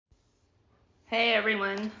Hey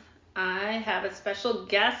everyone, I have a special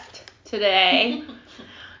guest today.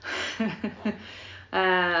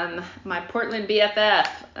 My Portland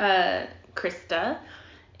BFF, Krista,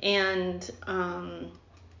 and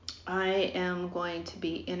I am going to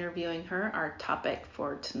be interviewing her. Our topic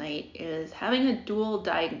for tonight is having a dual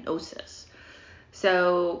diagnosis.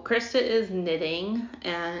 So Krista is knitting,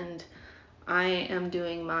 and I am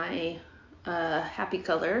doing my happy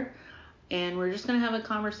color. And we're just going to have a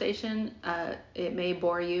conversation. It may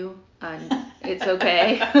bore you, and it's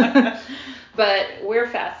okay. But we're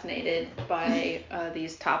fascinated by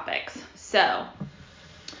these topics. So,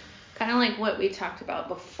 kind of like what we talked about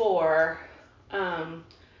before, as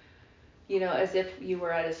if you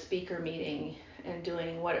were at a speaker meeting and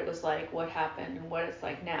doing what it was like, what happened, and what it's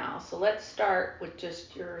like now. So let's start with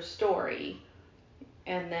just your story,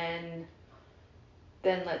 and then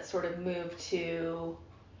let's sort of move to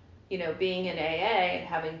being in AA and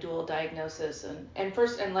having dual diagnosis and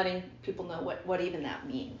first and letting people know what even that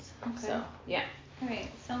means. Okay. So, yeah. All right,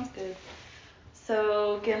 sounds good.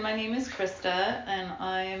 So again, my name is Krista, and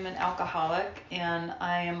I'm an alcoholic, and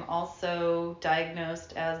I am also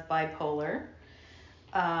diagnosed as bipolar.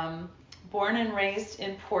 Born and raised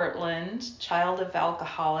in Portland, child of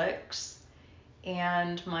alcoholics,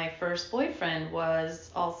 and my first boyfriend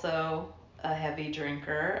was also a heavy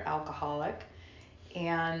drinker, alcoholic.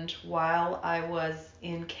 And while I was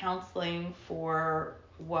in counseling for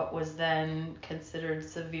what was then considered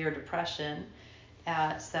severe depression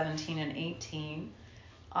at 17 and 18,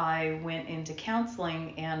 I went into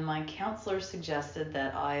counseling, and my counselor suggested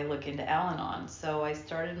that I look into Al-Anon. So I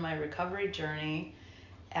started my recovery journey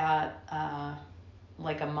at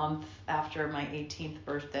like a month after my 18th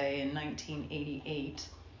birthday in 1988,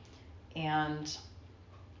 and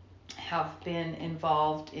have been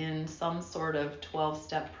involved in some sort of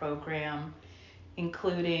 12-step program,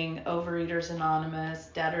 including Overeaters Anonymous,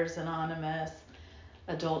 Debtors Anonymous,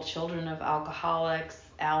 Adult Children of Alcoholics,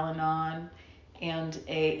 Al-Anon, and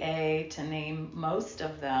AA, to name most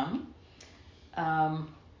of them.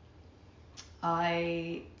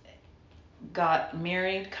 I got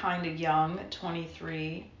married kind of young, at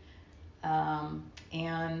 23,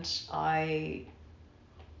 and I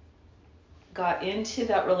got into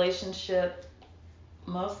that relationship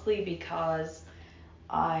mostly because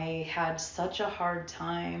I had such a hard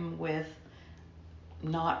time with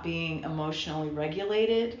not being emotionally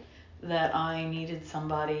regulated that I needed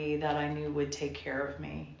somebody that I knew would take care of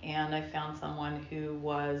me. And I found someone who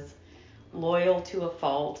was loyal to a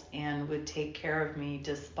fault and would take care of me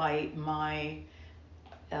despite my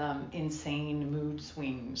insane mood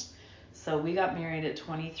swings. So we got married at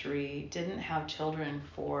 23, didn't have children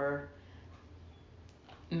for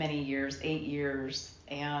many years, 8 years,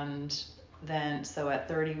 and then so at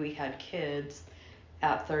 30 we had kids.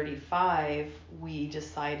 At 35 we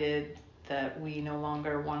decided that we no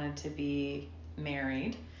longer wanted to be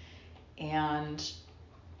married, and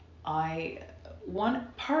one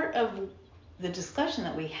part of the discussion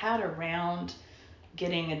that we had around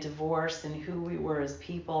getting a divorce and who we were as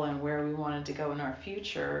people and where we wanted to go in our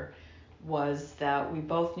future was that we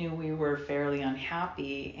both knew we were fairly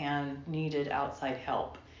unhappy and needed outside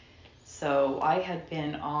help. So I had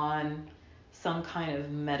been on some kind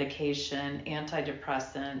of medication,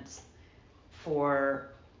 antidepressants, for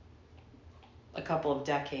a couple of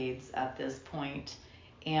decades at this point.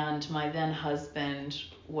 And my then husband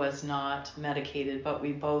was not medicated, but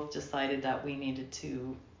we both decided that we needed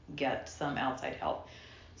to get some outside help.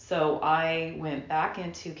 So I went back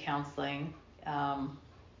into counseling.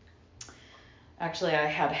 Actually, I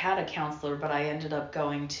had a counselor, but I ended up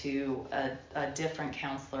going to a different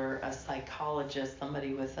counselor, a psychologist,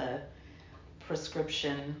 somebody with a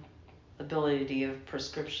ability of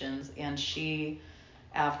prescriptions, and she,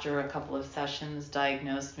 after a couple of sessions,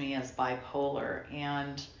 diagnosed me as bipolar.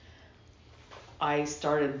 And I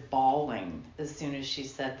started bawling as soon as she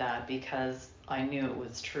said that because I knew it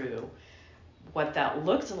was true. What that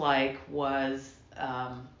looked like was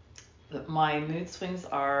that my mood swings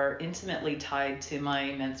are intimately tied to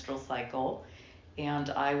my menstrual cycle, and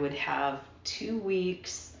I would have 2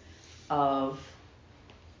 weeks of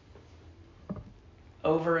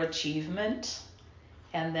overachievement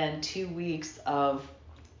and then 2 weeks of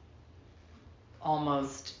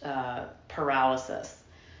almost paralysis.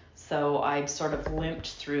 So I'd sort of limped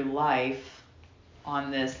through life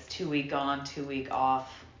on this 2 week on, 2 week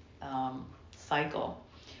off cycle.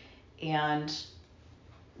 And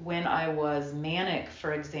when I was manic,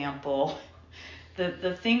 for example,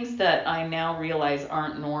 the things that I now realize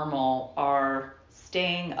aren't normal are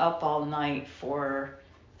staying up all night for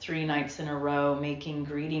 3 nights in a row making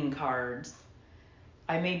greeting cards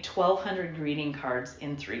I made 1,200 greeting cards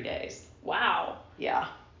in 3 days. Wow. Yeah.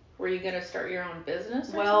 Were you going to start your own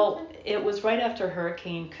business or Well, something? it was right after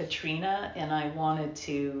Hurricane Katrina, and I wanted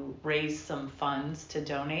to raise some funds to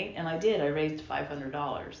donate, and I did. I raised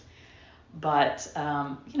 $500. But,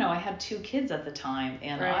 I had 2 kids at the time,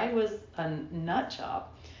 and Right. I was a nut job.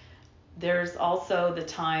 There's also the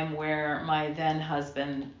time where my then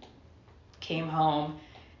husband came home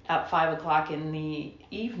at 5 o'clock in the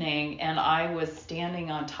evening, and I was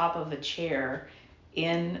standing on top of a chair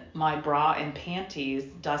in my bra and panties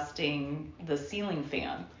dusting the ceiling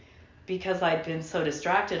fan because I'd been so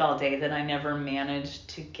distracted all day that I never managed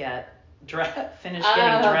to finish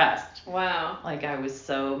getting dressed. Wow. Like I was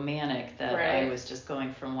so manic that Right. I was just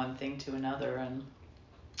going from one thing to another and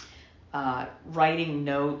writing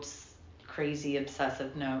notes, crazy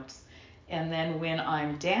obsessive notes. And then when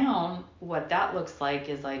I'm down, what that looks like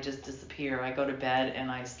is I just disappear. I go to bed and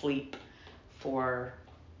I sleep for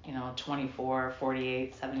 24,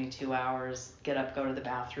 48, 72 hours, get up, go to the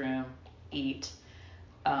bathroom, eat.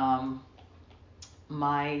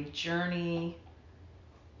 My journey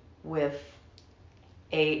with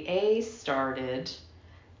AA started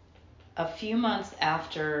a few months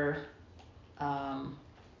after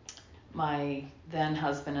my then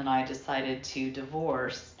husband and I decided to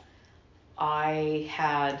divorce. I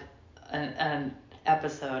had an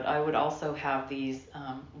episode. I would also have these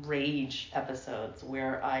rage episodes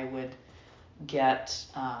where I would get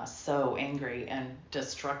so angry and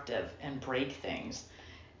destructive and break things.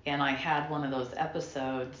 And I had one of those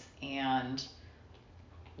episodes and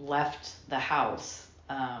left the house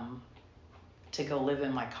to go live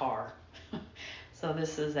in my car. So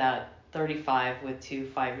this is at 35 with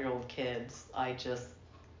 2 5-year-old kids. I just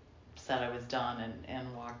said I was done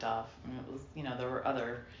and walked off. And it was, there were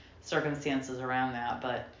other circumstances around that,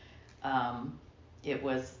 but it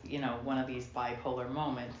was, one of these bipolar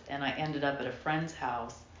moments. And I ended up at a friend's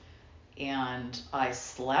house and I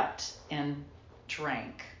slept and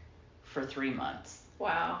drank for 3 months.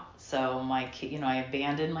 Wow. So I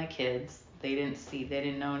abandoned my kids. They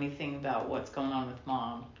didn't know anything about what's going on with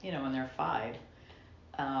mom, when they're 5.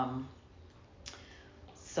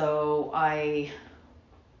 So I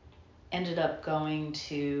ended up going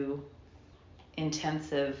to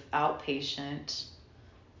intensive outpatient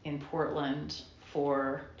in Portland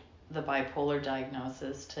for the bipolar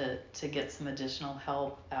diagnosis to get some additional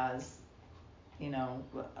help, as I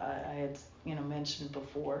had mentioned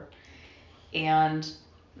before. And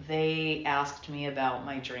they asked me about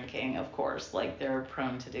my drinking, of course, like they're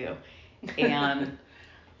prone to do. And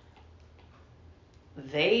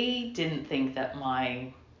they didn't think that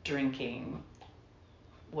my drinking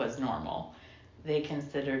was normal. They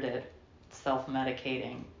considered it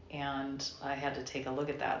self-medicating, and I had to take a look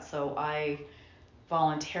at that. So I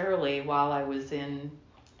voluntarily, while I was doing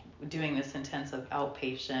this intensive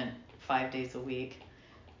outpatient 5 days a week,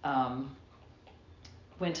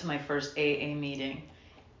 went to my first AA meeting.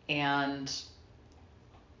 And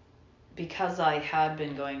because I had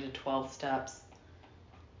been going to 12 steps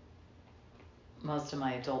most of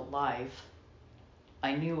my adult life,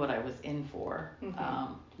 I knew what I was in for.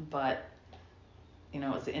 Mm-hmm. But it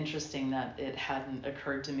was interesting that it hadn't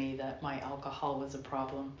occurred to me that my alcohol was a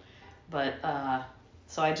problem. But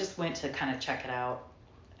so I just went to kind of check it out,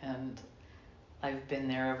 and I've been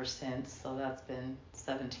there ever since. So that's been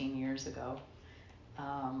 17 years ago.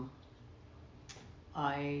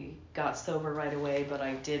 I got sober right away, but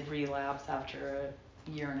I did relapse after a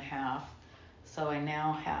year and a half. So I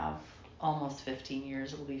now have almost 15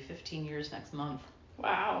 years. It'll be 15 years next month.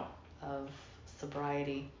 Wow. Of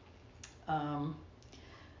sobriety.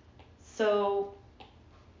 So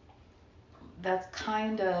that's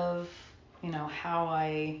kind of, how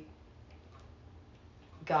I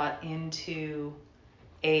got into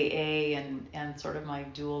AA and sort of my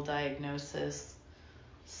dual diagnosis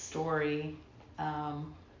story.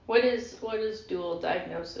 What is dual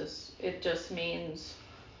diagnosis? It just means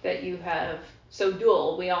that you have, so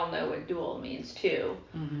dual, we all know what dual means too.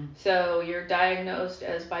 Mm-hmm. So you're diagnosed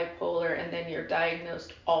as bipolar, and then you're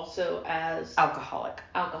diagnosed also as alcoholic.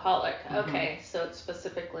 Mm-hmm. Okay, so it's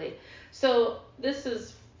specifically. So this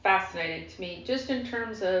is fascinating to me, just in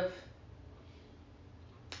terms of,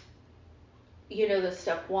 the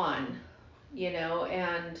step 1,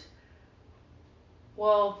 and,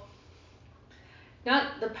 well,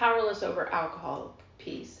 not the powerless over alcohol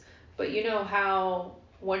piece, but how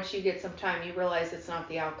once you get some time, you realize it's not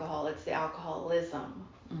the alcohol, it's the alcoholism.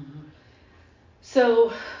 Mm-hmm.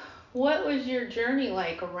 So what was your journey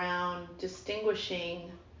like around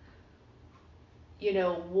distinguishing,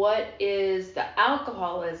 what is the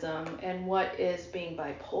alcoholism and what is being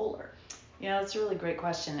bipolar? Yeah, that's a really great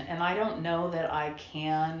question. And I don't know that I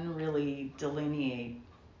can really delineate,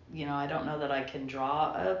 I don't know that I can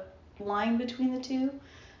draw a line between the two.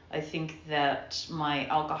 I think that my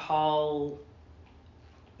alcohol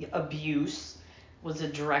abuse was a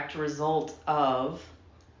direct result of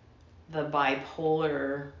the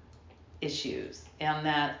bipolar issues, and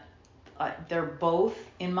that they're both,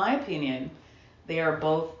 in my opinion, they are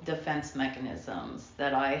both defense mechanisms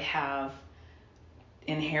that I have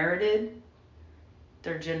inherited.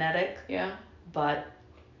 They're genetic. Yeah. But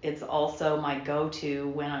it's also my go-to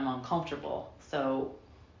when I'm uncomfortable. So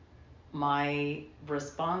my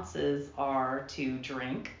responses are to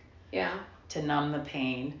drink. Yeah. To numb the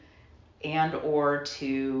pain, and or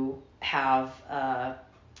to have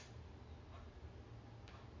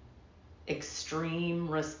extreme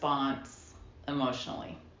response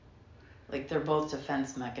emotionally. Like, they're both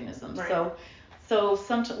defense mechanisms. Right. So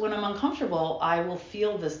when I'm uncomfortable, I will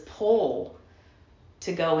feel this pull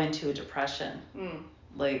to go into a depression.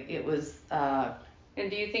 Like, it was. And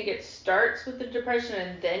do you think it starts with the depression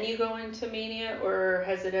and then you go into mania, or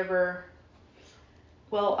has it ever?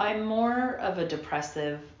 Well, I'm more of a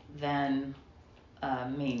depressive than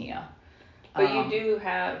mania. But you do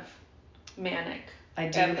have manic. I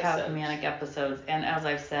do have manic episodes, and as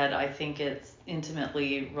I've said, I think it's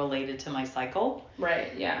intimately related to my cycle.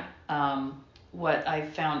 Right, yeah. What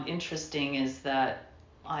I've found interesting is that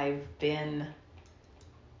I've been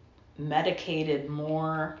medicated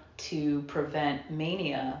more to prevent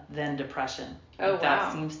mania than depression. Oh, wow.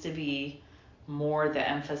 That seems to be more the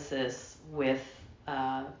emphasis with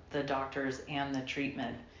the doctors and the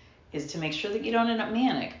treatment, is to make sure that you don't end up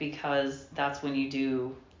manic, because that's when you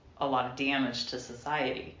do a lot of damage to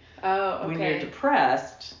society. Oh, okay. When you're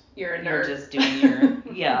depressed, you're a nerd. You're just doing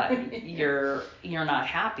your you're not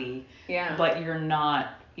happy. Yeah. But you're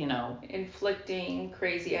not, inflicting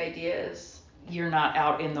crazy ideas. You're not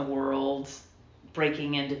out in the world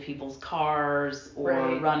breaking into people's cars or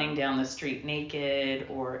right. running down the street naked,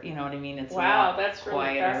 or you know what I mean? It's wow, that's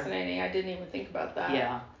quieter. Really fascinating. I didn't even think about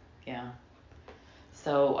that. Yeah.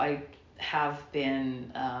 So I have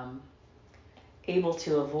been able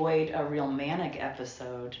to avoid a real manic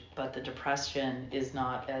episode, but the depression is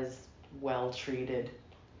not as well treated.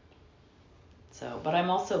 So, but I'm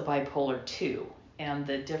also bipolar 2, and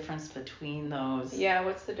the difference between those. Yeah,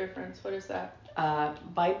 what's the difference? What is that?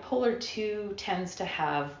 Bipolar 2 tends to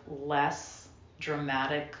have less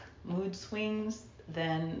dramatic mood swings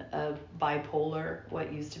than a bipolar,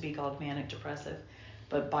 what used to be called manic depressive,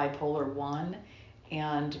 but bipolar 1.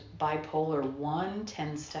 And bipolar 1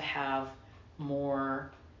 tends to have more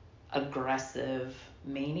aggressive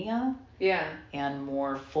mania. Yeah. And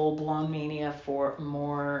more full-blown mania, for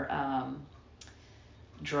more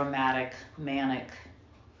dramatic, manic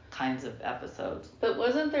kinds of episodes. But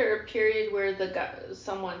wasn't there a period where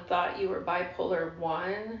someone thought you were bipolar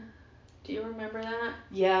 1? Do you remember that?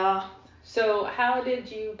 Yeah. So how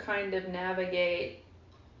did you kind of navigate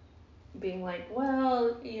being like,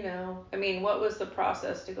 well, I mean, what was the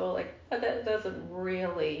process to go like, that doesn't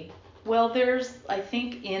really... Well, there's, I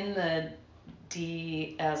think in the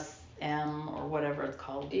DSM or whatever it's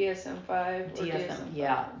called. DSM-5 or DSM,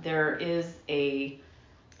 yeah.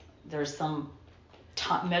 There's some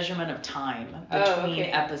measurement of time between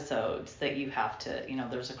episodes that you have to,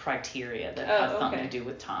 there's a criteria that has something to do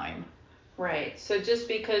with time. Right. So just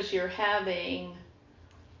because you're having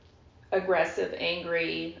aggressive,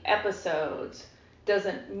 angry episodes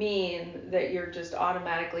doesn't mean that you're just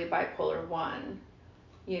automatically bipolar 1.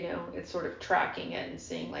 It's sort of tracking it and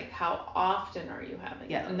seeing like how often are you having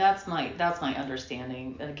those. And that's my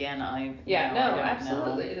understanding. Again, I don't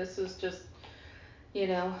absolutely know. This is just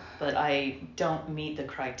But I don't meet the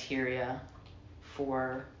criteria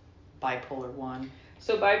for bipolar 1.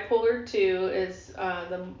 So bipolar 2 is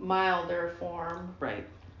the milder form. Right.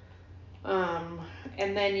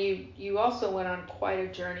 And then you also went on quite a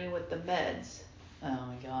journey with the meds. Oh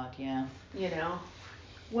my God, yeah.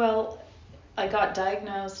 Well, I got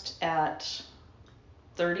diagnosed at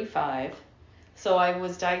 35. So I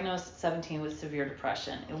was diagnosed at 17 with severe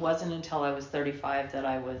depression. It wasn't until I was 35 that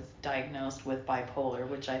I was diagnosed with bipolar,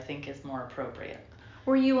 which I think is more appropriate.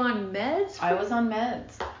 Were you on meds? I was on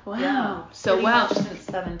meds. Wow. Yeah. So much since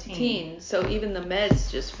 17. So even the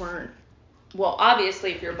meds just weren't... Well,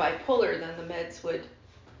 obviously, if you're bipolar, then the meds would...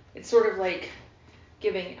 It's sort of like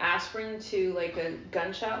giving aspirin to like a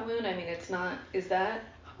gunshot wound. I mean, it's not... Is that...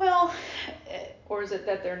 Well... Or is it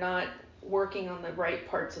that they're not working on the right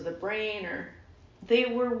parts of the brain, or... They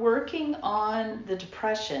were working on the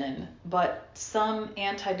depression, but some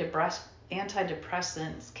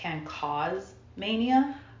antidepressants can cause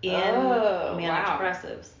mania in manic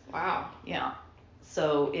depressives. Wow. Yeah.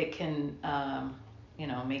 So it can,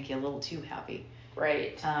 make you a little too happy.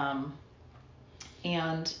 Right.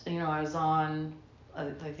 And, I was on,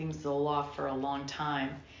 I think, Zoloft for a long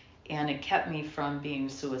time, and it kept me from being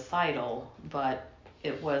suicidal, but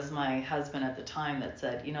it was my husband at the time that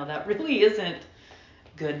said, that really isn't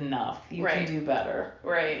good enough. You Right. can do better.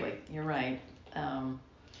 Right. Like, you're right.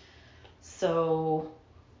 So,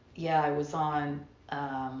 yeah, I was on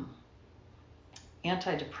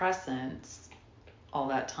antidepressants all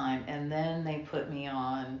that time, and then they put me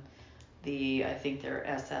on I think they're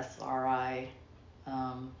SSRI,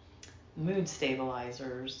 mood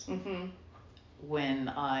stabilizers, Mm-hmm. when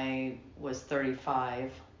I was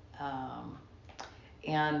 35.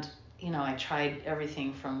 And, I tried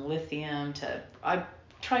everything from lithium I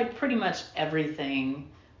tried pretty much everything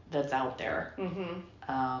that's out there.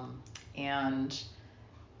 Mm-hmm. And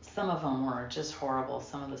some of them were just horrible.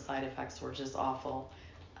 Some of the side effects were just awful.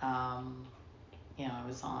 I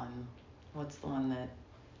was on, what's the one that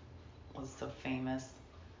was so famous?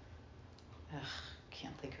 Ugh,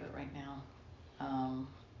 can't think of it right now.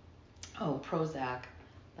 Prozac.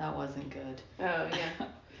 That wasn't good. Oh, yeah.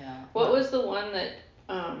 Yeah. What was the one that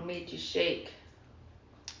made you shake?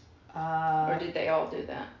 Or did they all do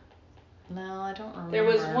that? No, I don't remember. There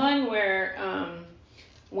was one where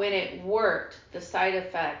when it worked, the side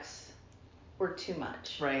effects were too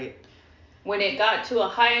much. Right. When it got to a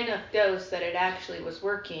high enough dose that it actually was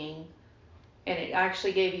working and it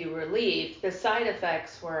actually gave you relief, the side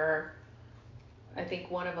effects were, I think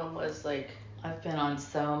one of them was like... I've been on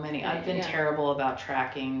so many. I've been terrible about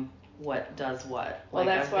tracking what does what. Well,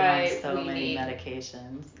 like, that's I've why been on so we many need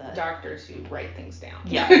medications that doctors who write things down.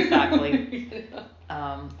 Yeah, exactly.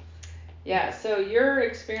 Yeah, so your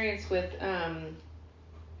experience with I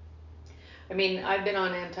mean, I've been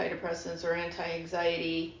on antidepressants or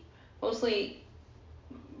anti-anxiety. Mostly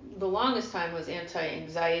the longest time was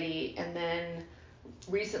anti-anxiety, and then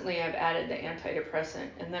recently I've added the antidepressant,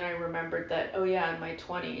 and then I remembered that, oh yeah, in my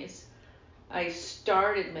 20s I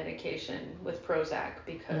started medication with Prozac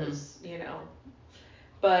because,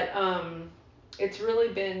 but it's really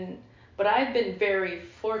been, but I've been very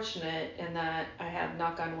fortunate in that I have,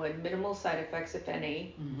 knock on wood, minimal side effects, if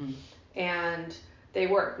any, and they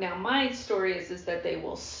work. Now my story is that they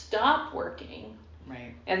will stop working,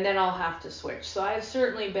 right, and then I'll have to switch. So I've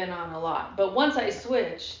certainly been on a lot, but once I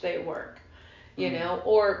switch, they work.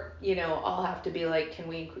 Or, I'll have to be like,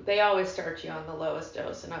 they always start you on the lowest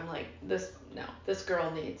dose, and I'm like, this girl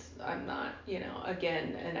needs, I'm not,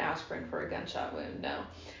 again, an aspirin for a gunshot wound, no.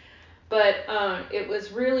 But it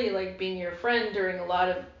was really like being your friend during a lot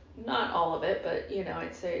of, not all of it, but,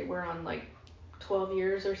 I'd say we're on like 12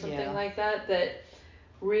 years or something like that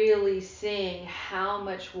really seeing how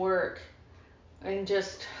much work and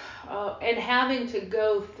just and having to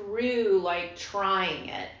go through like trying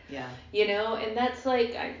it, and that's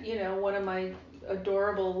like, one of my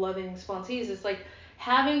adorable loving sponsees is like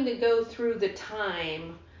having to go through the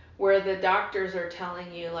time where the doctors are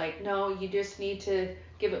telling you like, no, you just need to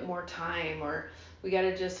give it more time, or we got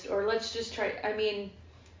to or let's just try,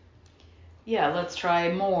 let's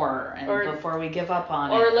try more before we give up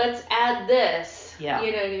on it. Or let's add this, you know what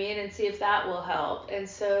I mean, and see if that will help. And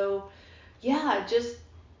so, just,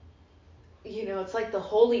 it's like the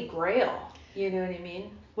holy grail, you know what I mean?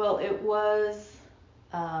 Well, it was,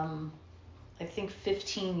 I think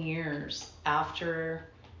 15 years after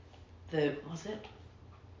was it?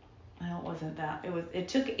 No, it wasn't that. It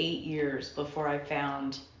took 8 years before I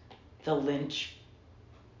found the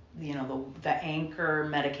the anchor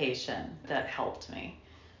medication that helped me.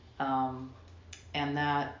 And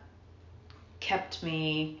that kept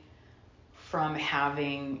me from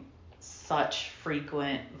having such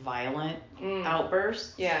frequent violent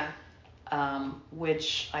outbursts. Yeah.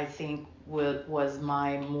 Which I think was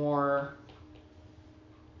my more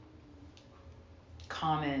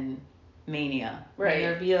common mania. Right. I mean,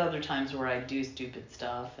 there'd be other times where I do stupid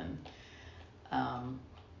stuff and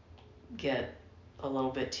get a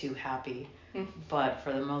little bit too happy. But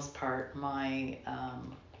for the most part, my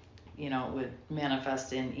it would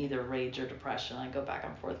manifest in either rage or depression. I go back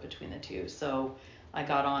and forth between the two. So I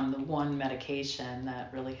got on the one medication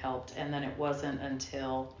that really helped, and then it wasn't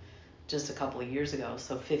until just a couple of years ago,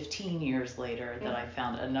 so 15 years later, that I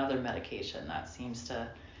found another medication that seems to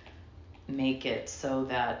make it so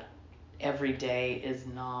that every day is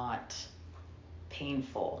not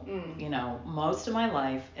painful. Most of my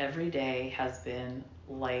life, every day has been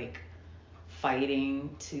like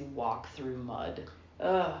fighting to walk through mud.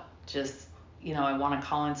 Just, I want to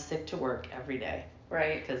call in sick to work every day.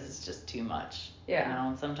 Right. Because it's just too much. Yeah.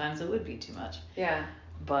 And sometimes it would be too much. Yeah.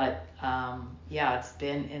 But yeah, it's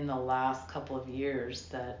been in the last couple of years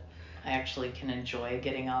that I actually can enjoy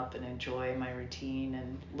getting up and enjoy my routine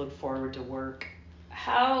and look forward to work.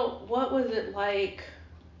 What was it like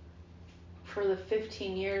for the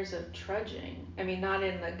 15 years of trudging? I mean, not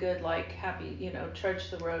in the good, like, happy, trudge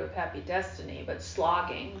the road of happy destiny, but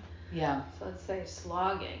slogging. Yeah. So let's say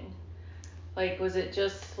slogging. Like, was it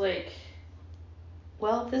just like...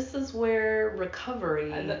 Well, this is where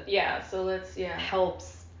recovery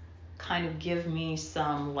helps kind of give me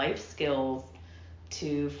some life skills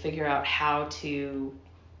to figure out how to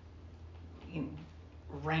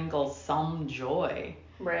wrangle some joy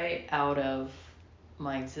out of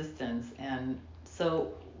my existence. And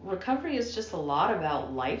so recovery is just a lot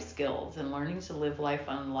about life skills and learning to live life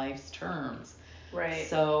on life's terms. Right.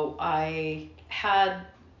 So I had,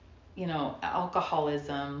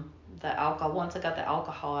 alcoholism. Once I got the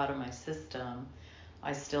alcohol out of my system,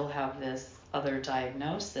 I still have this other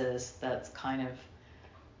diagnosis that's kind of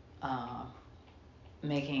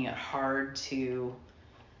making it hard to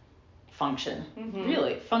function. Mm-hmm.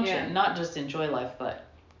 Really function, not just enjoy life, but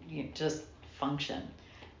just function.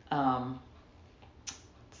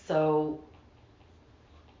 So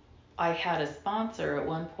I had a sponsor at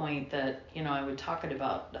one point that I would talk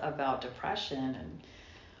about depression, and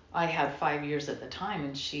I had 5 years at the time,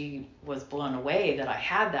 and she was blown away that I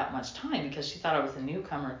had that much time because she thought I was a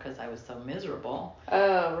newcomer because I was so miserable.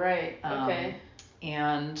 Oh, right. Okay.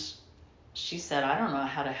 And she said, I don't know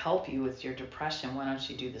how to help you with your depression. Why don't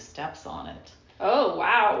you do the steps on it? Oh,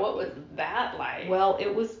 wow. What was that like? Well,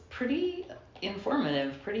 it was pretty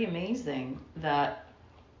informative, pretty amazing that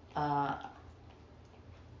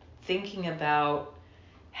thinking about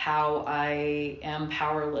how I am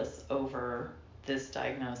powerless over this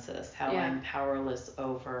diagnosis, how I'm powerless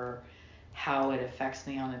over how it affects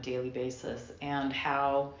me on a daily basis, and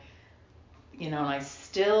how, and I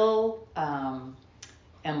still am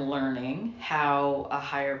learning how a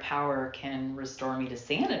higher power can restore me to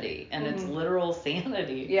sanity, and it's literal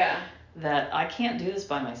sanity. Yeah. That I can't do this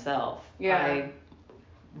by myself. Yeah. I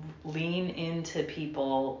lean into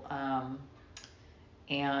people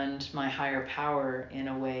and my higher power in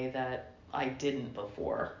a way that I didn't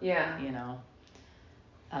before. Yeah.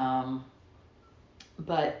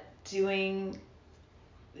 But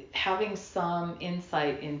having some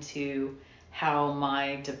insight into how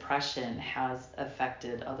my depression has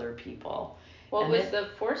affected other people. What was the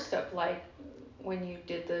 4-step like when you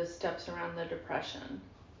did the steps around the depression?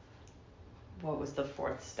 What was the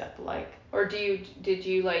 4th step like? Or did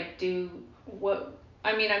you like do what?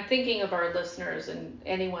 I mean, I'm thinking of our listeners and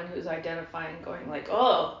anyone who's identifying, going like,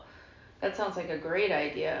 oh, that sounds like a great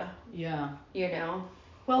idea. Yeah.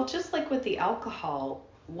 Well, just like with the alcohol,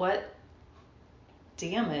 what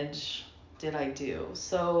damage did I do?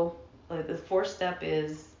 So the 4th step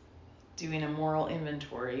is doing a moral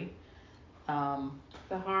inventory.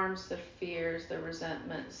 The harms, the fears, the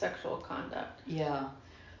resentment, sexual conduct. Yeah.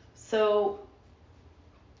 So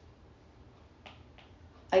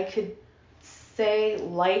I could say,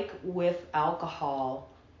 like with alcohol,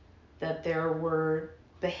 that there were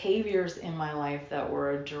behaviors in my life that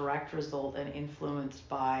were a direct result and influenced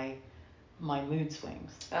by my mood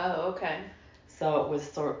swings. Oh, okay. So it was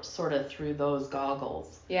sort of through those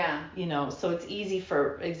goggles. Yeah. So it's easy,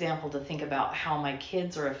 for example, to think about how my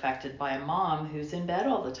kids are affected by a mom who's in bed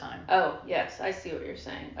all the time. Oh, yes, I see what you're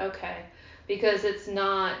saying. Okay. Because it's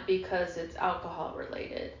not because it's alcohol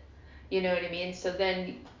related. You know what I mean? So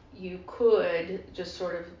then you could just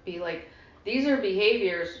sort of be like, these are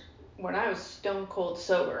behaviors when I was stone cold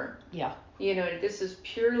sober. Yeah. This is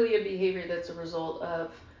purely a behavior that's a result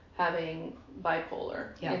of having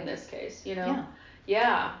bipolar in this case, Yeah.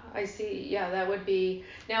 Yeah, I see. Yeah, that would be.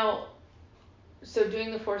 Now, so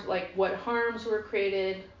doing the 4, like, what harms were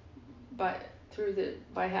created by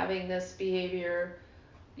having this behavior.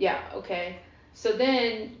 Yeah, okay. So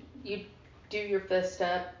then you do your 5th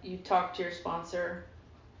step, you talk to your sponsor.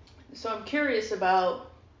 So I'm curious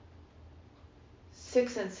about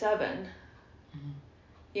 6 and 7.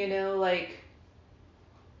 Like,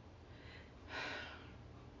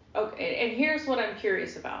 okay, and here's what I'm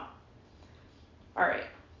curious about. All right.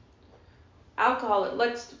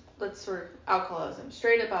 Let's sort of alcoholism,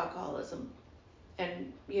 straight up alcoholism.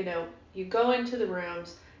 And, you go into the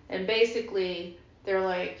rooms and basically they're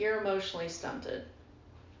like, you're emotionally stunted.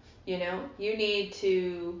 You need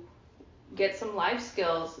to get some life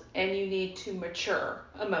skills and you need to mature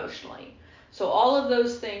emotionally. So all of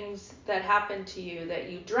those things that happened to you that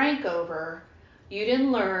you drank over, you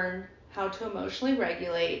didn't learn how to emotionally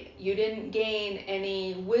regulate. You didn't gain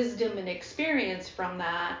any wisdom and experience from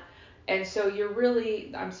that. And so you're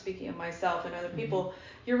really, I'm speaking of myself and other people,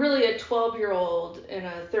 you're really a 12-year-old in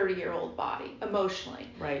a 30-year-old body emotionally.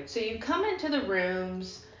 Right. So you come into the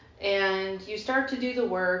rooms and you start to do the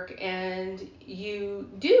work, and you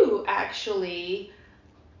do actually,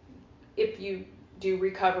 if you do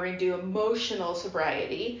recovery, do emotional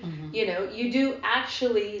sobriety, you know, you do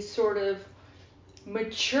actually sort of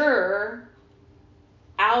mature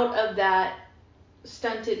out of that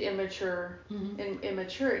stunted immaturity,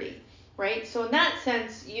 right? So in that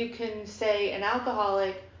sense, you can say an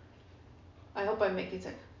alcoholic, I hope I'm making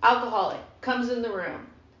sense, alcoholic comes in the room,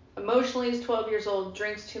 emotionally is 12 years old,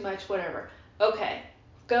 drinks too much, whatever. Okay,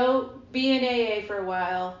 go be in AA for a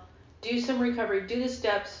while, do some recovery, do the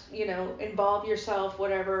steps, you know, involve yourself,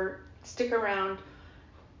 whatever, stick around.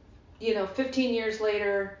 You know, 15 years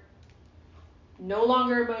later, no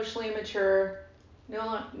longer emotionally mature.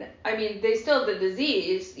 No, I mean, they still have the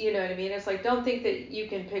disease, you know what I mean? It's like, don't think that you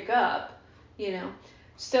can pick up, you know.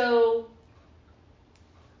 So,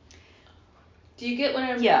 do you get what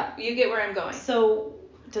I'm? Yeah. You get where I'm going. So,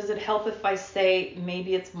 does it help if I say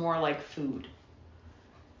maybe it's more like food,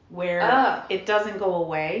 where it doesn't go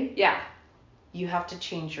away? Yeah. You have to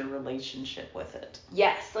change your relationship with it.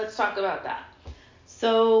 Yes, let's talk about that.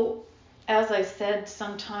 So, as I said,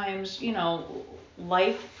 sometimes, you know,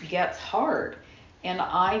 life gets hard. And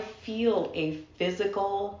I feel a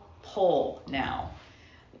physical pull now.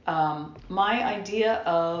 My idea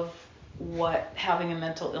of what having a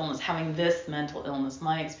mental illness, having this mental illness,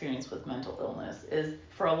 my experience with mental illness is,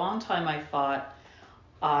 for a long time I thought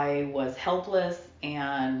I was helpless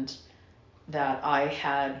and that I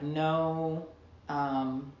had no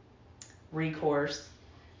recourse,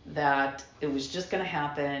 that it was just going to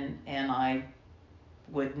happen and I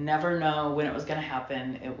would never know when it was going to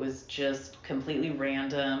happen. It was just completely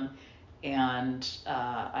random, and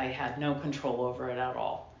I had no control over it at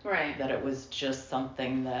all. Right. That it was just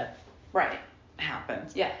something that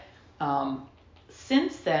happens. Yeah.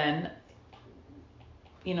 Since then,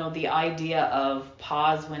 you know, the idea of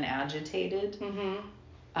pause when agitated,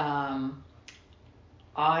 I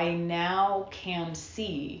now can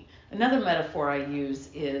see. Another metaphor I use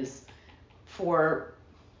is for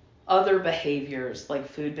other behaviors like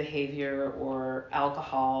food behavior or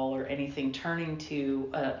alcohol or anything turning to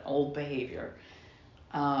an old behavior.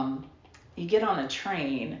 You get on a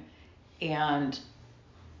train and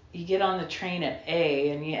you get on the train at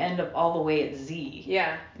A and you end up all the way at Z.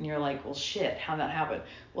 Yeah. And you're like, well, shit, how'd that happen?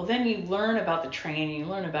 Well, then you learn about the train and you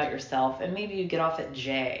learn about yourself, and maybe you get off at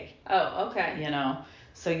J. Oh, okay. You know,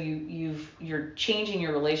 so you're changing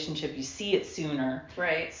your relationship. You see it sooner.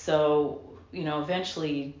 Right. So, you know,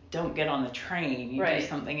 eventually you don't get on the train. You do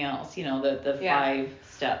something else. You know, the 5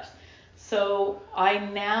 steps. So I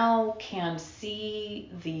now can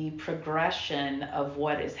see the progression of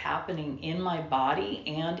what is happening in my body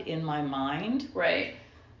and in my mind. Right.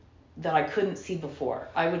 That I couldn't see before.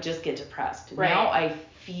 I would just get depressed. Right. Now I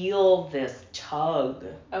feel this tug.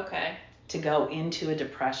 Okay. To go into a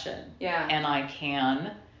depression. Yeah. And I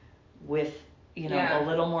can, with, you know, a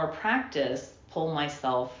little more practice, pull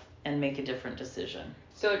myself and make a different decision.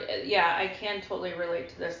 So, yeah, I can totally relate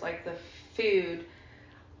to this, like the food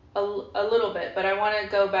a little bit, but I want to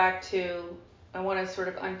go back to, I want to sort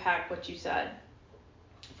of unpack what you said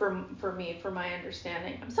for me, for my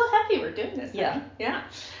understanding. I'm so happy we're doing this. Yeah. Honey.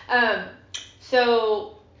 Yeah.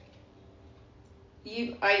 So,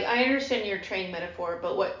 I understand your train metaphor,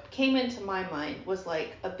 but what came into my mind was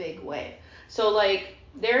like a big wave. So like,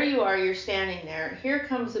 there you are, you're standing there, here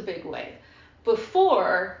comes a big wave.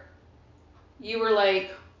 Before, you were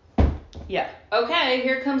like, okay,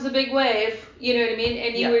 here comes a big wave, you know what I mean?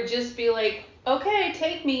 And you would just be like, okay,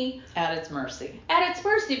 take me. At its mercy. At its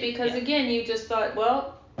mercy, because again, you just thought,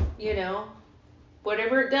 well, you know,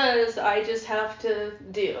 whatever it does, I just have to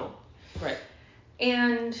do. Right.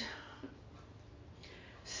 And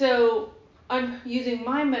so I'm using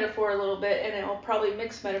my metaphor a little bit, and I'll probably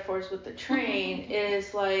mix metaphors with the train,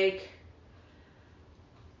 is like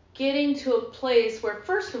getting to a place where,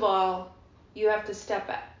 first of all, you have to step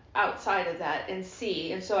outside of that and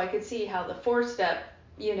see. And so I could see how the 4-step,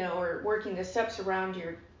 you know, or working the steps around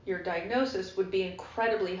your diagnosis would be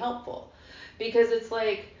incredibly helpful. Because it's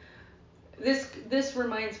like, this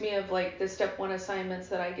reminds me of like the step 1 assignments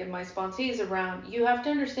that I give my sponsees around. You have to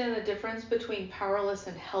understand the difference between powerless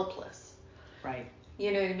and helpless. Right.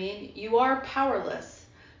 You know what I mean? You are powerless.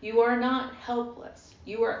 You are not helpless.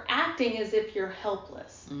 You are acting as if you're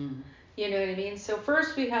helpless. You know what I mean? So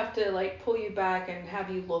first we have to like pull you back and have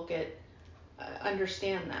you look at,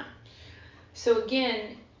 understand that. So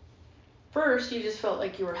again, first you just felt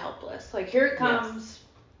like you were helpless. Like, here it comes.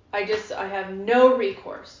 I have no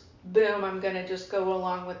recourse. boom, I'm going to just go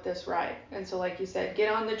along with this ride. And so, like you said,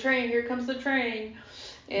 get on the train, here comes the train,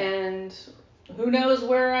 and who knows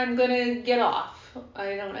where I'm going to get off.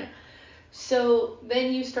 I don't know. So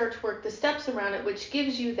then you start to work the steps around it, which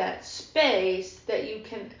gives you that space that you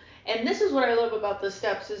can, and this is what I love about the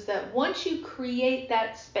steps, is that once you create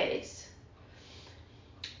that space,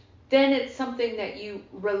 then it's something that you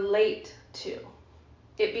relate to.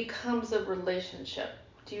 It becomes a relationship.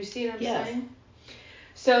 Do you see what I'm saying?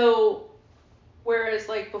 So, whereas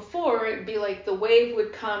like before, it'd be like the wave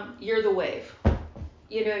would come, you're the wave.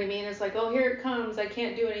 You know what I mean? It's like, oh, here it comes. I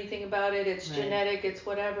can't do anything about it. It's genetic. It's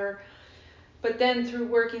whatever. But then through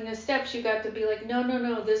working the steps, you got to be like,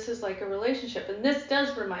 no, this is like a relationship. And this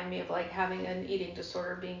does remind me of like having an eating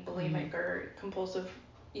disorder, being bulimic or compulsive,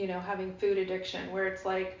 having food addiction, where it's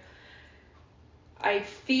like, I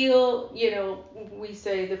feel, we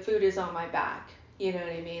say the food is on my back. You know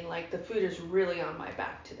what I mean? Like the food is really on my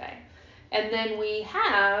back today. And then we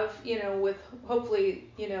have, with hopefully,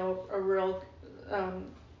 a real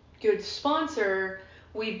good sponsor,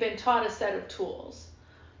 we've been taught a set of tools.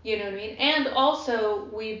 You know what I mean? And also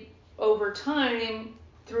we, over time,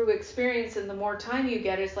 through experience, and the more time you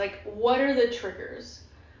get, it's like, what are the triggers?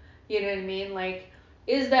 You know what I mean? Like,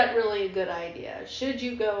 is that really a good idea? Should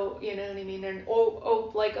you go, you know what I mean? And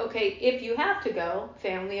like, okay, if you have to go,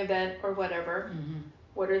 family event or whatever,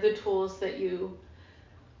 what are the tools that you,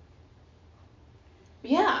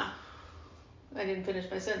 I didn't finish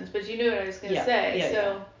my sentence, but you knew what I was going to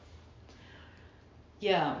say.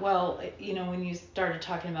 Yeah, well, when you started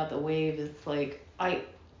talking about the wave, it's like, I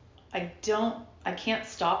can't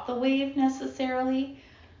stop the wave necessarily,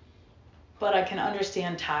 but I can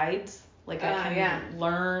understand tides. Like I can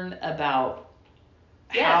learn about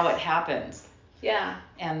how it happens. Yeah.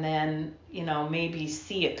 And then, maybe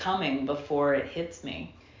see it coming before it hits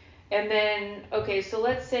me. And then, okay, so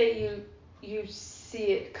let's say you see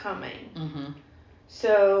it coming. Mm-hmm.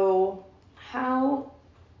 So how,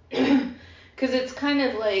 because it's kind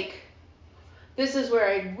of like, this is where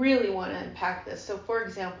I really want to unpack this. So for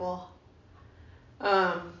example,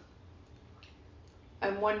 I'm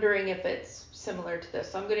wondering if it's similar to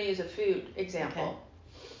this. So I'm going to use a food example. Okay.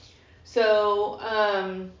 So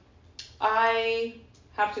I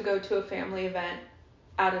have to go to a family event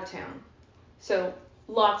out of town. So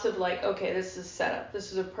lots of like, okay, this is setup.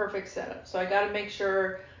 This is a perfect setup. So I got to make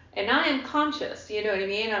sure, and I am conscious, you know what I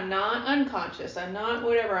mean? I'm not unconscious. I'm not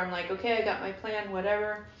whatever. I'm like, okay, I got my plan,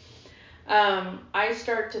 whatever. I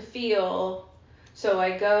start to feel, so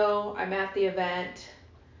I go, I'm at the event,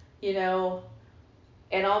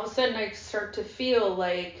 and all of a sudden I start to feel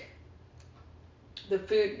like the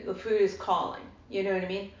food is calling, you know what I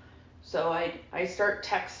mean? So I start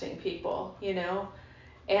texting people,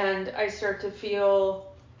 and I start to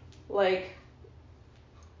feel like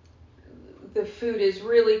the food is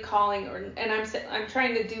really calling, and I'm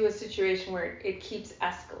trying to do a situation where it keeps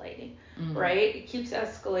escalating, right? It keeps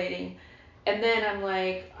escalating. And then I'm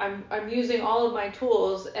like, I'm using all of my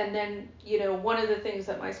tools, and then, one of the things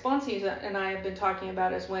that my sponsor and I have been talking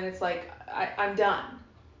about is when it's like, I'm done.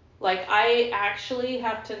 Like, I actually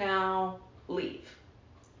have to now leave.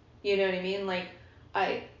 You know what I mean? Like,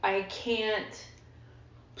 I can't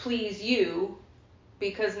please you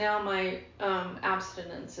because now my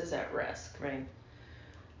abstinence is at risk. Right.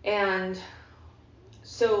 And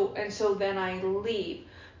so then I leave.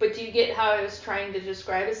 But do you get how I was trying to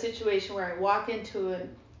describe a situation where I walk into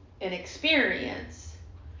an experience,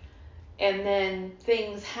 and then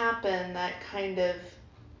things happen that kind of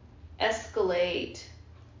escalate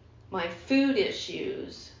my food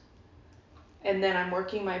issues, and then I'm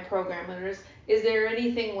working my program. Is there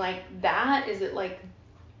anything like that? Is it like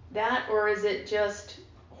that, or is it just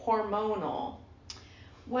hormonal?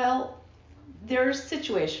 Well, there's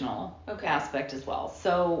situational aspect as well.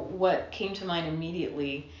 So what came to mind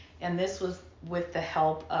immediately, and this was with the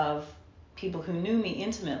help of people who knew me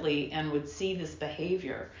intimately and would see this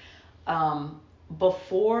behavior.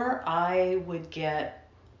 Before I would get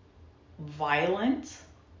violent,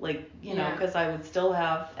 like, because I would still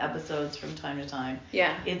have episodes from time to time.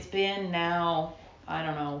 Yeah. It's been now, I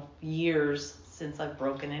don't know, years since I've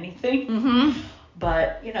broken anything. Mm-hmm.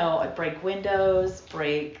 But, I break windows,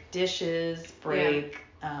 break dishes, break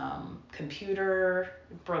computer,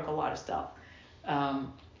 broke a lot of stuff.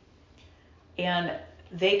 And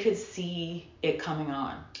they could see it coming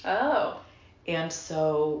on. Oh. And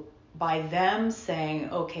so by them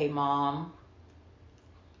saying, okay, Mom,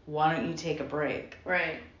 why don't you take a break?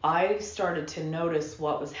 Right. I started to notice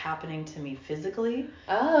what was happening to me physically.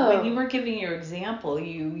 Oh. When you were giving your example,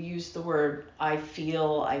 you used the word, I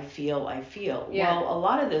feel. Yeah. Well, a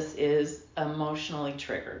lot of this is emotionally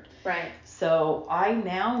triggered. Right. So I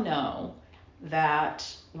now know that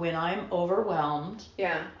when I'm overwhelmed,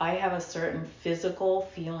 Yeah. I have a certain physical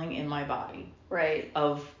feeling in my body Right.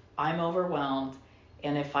 of I'm overwhelmed,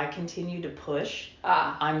 and if I continue to push,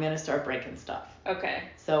 I'm going to start breaking stuff. Okay.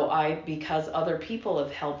 So because other people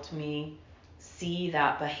have helped me see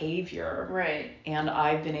that behavior, right, and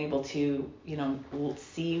I've been able to,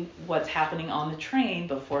 see what's happening on the train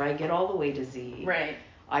before I get all the way to Z. right.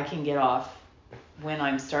 I can get off when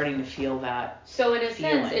I'm starting to feel that. So in a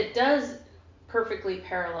feeling. sense, it does perfectly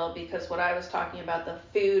parallel, because what I was talking about, the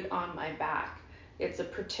food on my back, it's a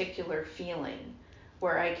particular feeling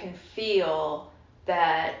where I can feel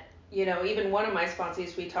that, even one of my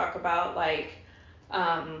sponsees, we talk about like,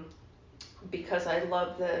 because I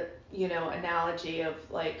love the, analogy of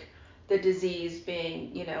like the disease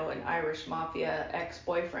being, an Irish mafia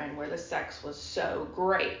ex-boyfriend where the sex was so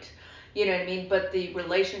great. You know what I mean? But the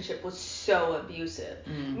relationship was so abusive.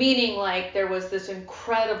 Meaning like there was this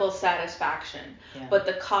incredible satisfaction, but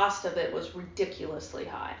the cost of it was ridiculously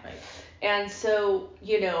high. Right. And so,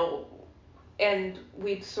 and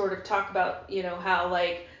we'd sort of talk about, how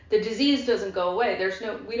like the disease doesn't go away.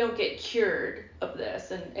 We don't get cured of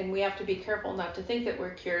this, and we have to be careful not to think that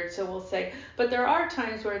we're cured. So we'll say, but there are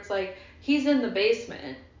times where it's like he's in the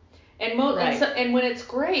basement, and and when it's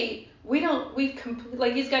great,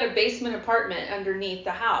 like he's got a basement apartment underneath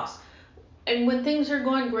the house, and when things are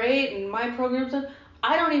going great and my program's done,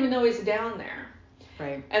 I don't even know he's down there.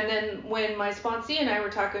 Right. And then when my sponsee and I were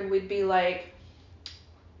talking, we'd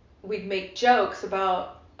make jokes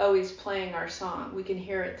about, oh, he's playing our song. We can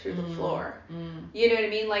hear it through the floor. You know what I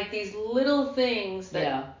mean? Like these little things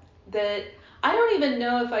that I don't even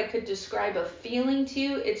know if I could describe a feeling to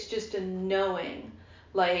you. It's just a knowing,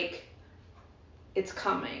 like it's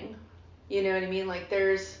coming. You know what I mean? Like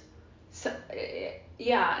there's, and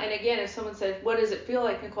again, if someone says, what does it feel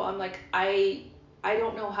like, Nicole? I'm like, I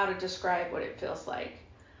don't know how to describe what it feels like.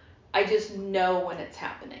 I just know when it's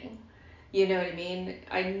happening. You know what I mean?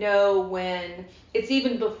 I know when it's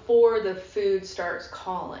even before the food starts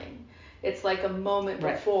calling. It's like a moment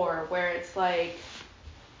before where it's like,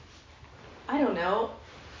 I don't know.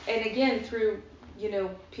 And again, through,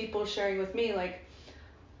 people sharing with me, like,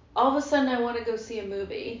 all of a sudden I want to go see a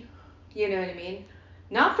movie. You know what I mean?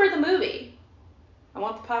 Not for the movie. I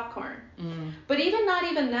want the popcorn. But not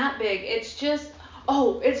even that big. It's just,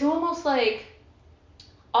 it's almost like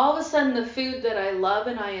all of a sudden the food that I love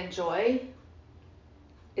and I enjoy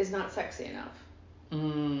is not sexy enough.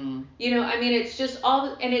 It's just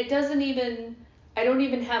and it doesn't even, I don't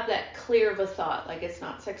even have that clear of a thought, like it's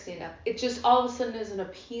not sexy enough. It just all of a sudden isn't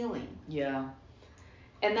appealing. Yeah.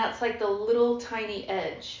 And that's like the little tiny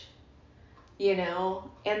edge,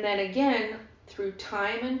 And then again, through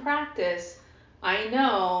time and practice, I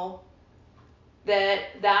know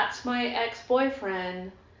that that's my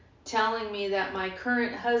ex-boyfriend telling me that my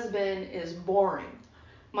current husband is boring.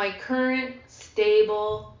 My current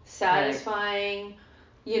stable, satisfying,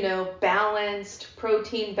 balanced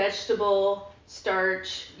protein, vegetable,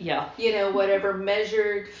 starch, whatever,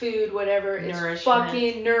 measured food, whatever, is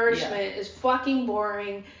fucking nourishment, is fucking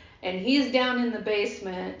boring. And he's down in the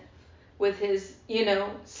basement with his,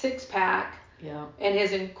 6-pack and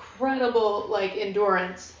his incredible, like,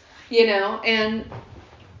 endurance, and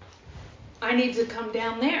I need to come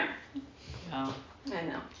down there. Yeah. I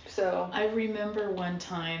know. So I remember one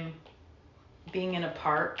time being in a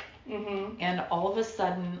park, and all of a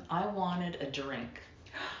sudden I wanted a drink.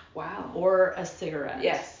 Wow. Or a cigarette.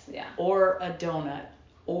 Yes. Yeah. Or a donut.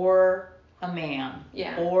 Or a man.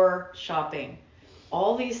 Yeah. Or shopping.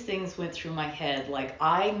 All these things went through my head, like,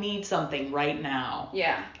 I need something right now.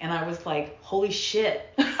 Yeah. And I was like, holy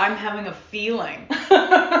shit, I'm having a feeling.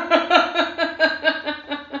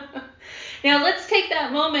 Now let's take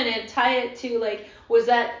that moment and tie it to, like, was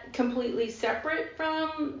that completely separate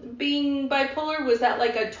from being bipolar? Was that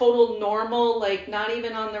like a total normal, like not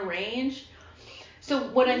even on the range? So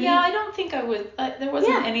what I mean... Yeah, I don't think I was, there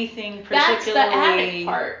wasn't anything particularly... That's the addict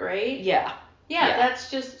part, right? Yeah. Yeah, that's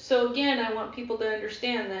just, so again, I want people to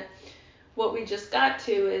understand that what we just got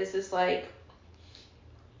to is like,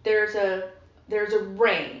 there's a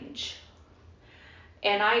range.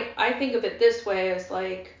 And I think of it this way as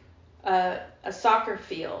like a soccer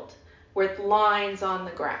field with lines on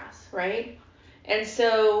the grass, right? And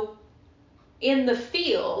so in the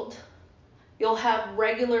field, you'll have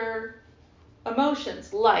regular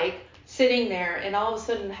emotions like sitting there and all of a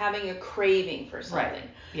sudden having a craving for something. Right.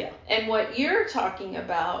 Yeah. And what you're talking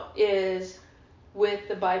about is with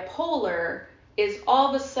the bipolar is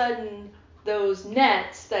all of a sudden those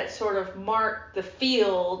nets that sort of mark the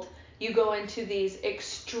field, you go into these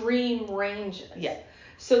extreme ranges. Yeah.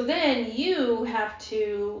 So then you have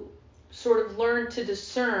to sort of learn to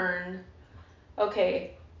discern,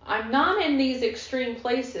 okay, I'm not in these extreme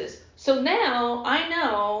places. So now I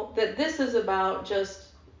know that this is about just,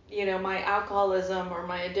 my alcoholism or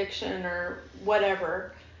my addiction or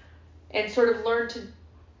whatever, and sort of learn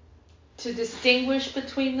to distinguish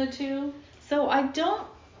between the two. So I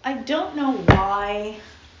don't know why.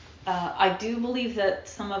 I do believe that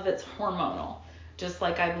some of it's hormonal, just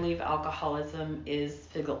like I believe alcoholism is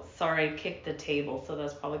physical. Sorry, kicked the table, so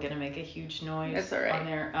that's probably going to make a huge noise. That's all right. On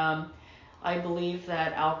there. I believe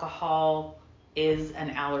that alcohol is an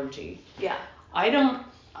allergy. Yeah. I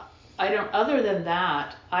don't, other than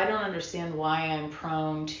that, I don't understand why I'm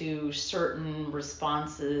prone to certain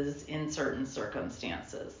responses in certain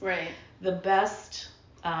circumstances. Right. The best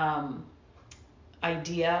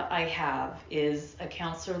idea I have is a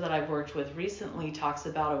counselor that I've worked with recently talks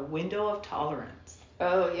about a window of tolerance.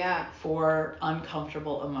 Oh, yeah. For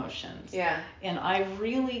uncomfortable emotions. Yeah. And I've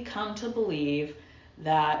really come to believe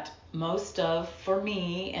that for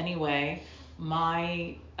me anyway,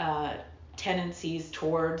 my tendencies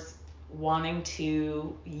towards wanting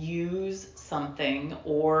to use something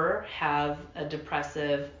or have a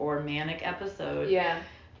depressive or manic episode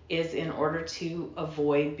is in order to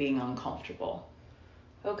avoid being uncomfortable.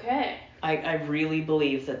 Okay. I really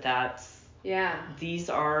believe that's Yeah. These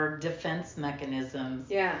are defense mechanisms.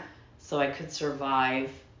 Yeah. So I could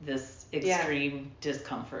survive this extreme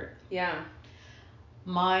discomfort. Yeah.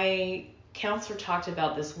 My counselor talked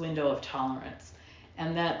about this window of tolerance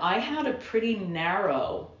and that I had a pretty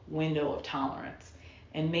narrow window of tolerance.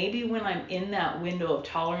 And maybe when I'm in that window of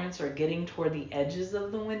tolerance or getting toward the edges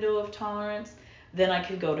of the window of tolerance, then I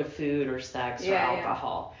could go to food or sex or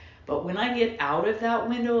alcohol. But when I get out of that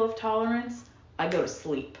window of tolerance, I go to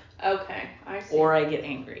sleep. Okay, I see. Or I get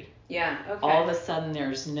angry. Yeah, okay. All of a sudden,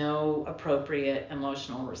 there's no appropriate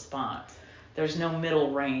emotional response. There's no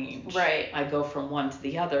middle range. Right. I go from one to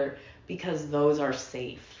the other because those are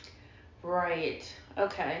safe. Right.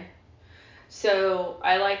 Okay. So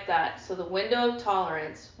I like that. So the window of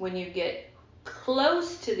tolerance, when you get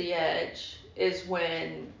close to the edge, is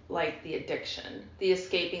when, like, the addiction, the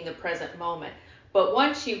escaping the present moment. But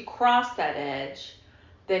once you cross that edge,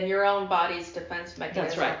 then your own body's defense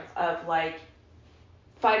mechanism of, like,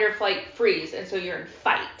 fight or flight, freeze, and so you're in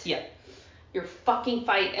fight. Yeah. You're fucking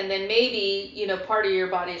fight, and then maybe, part of your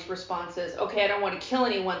body's response is, okay, I don't want to kill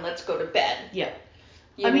anyone, let's go to bed. Yeah.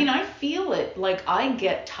 I feel it. Like, I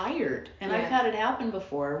get tired, and I've had it happen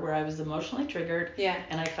before where I was emotionally triggered,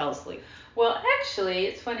 and I fell asleep. Well, actually,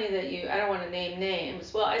 it's funny that I don't want to name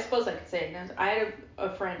names. Well, I suppose I could say names. I had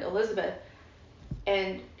a friend, Elizabeth,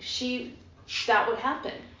 and that would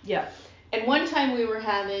happen. Yeah. And one time we were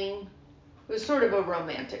it was sort of a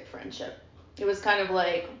romantic friendship. It was kind of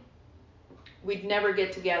like, we'd never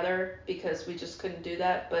get together because we just couldn't do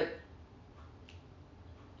that, but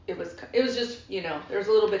it was just, there was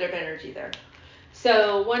a little bit of energy there.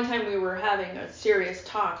 So one time we were having a serious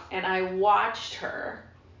talk, and I watched her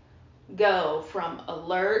go from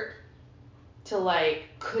alert to, like,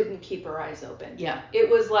 couldn't keep her eyes open. Yeah. It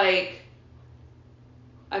was like,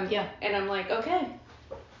 and I'm like, okay.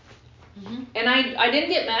 Mm-hmm. And I didn't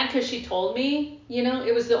get mad because she told me,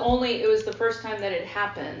 it was the first time that it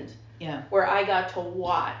happened. Yeah. Where I got to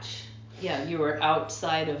watch. Yeah, you were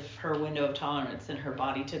outside of her window of tolerance and her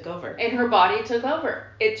body took over. And her body took over.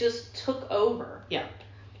 It just took over. Yeah.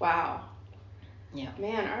 Wow. Yeah.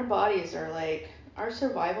 Man, our bodies are like, our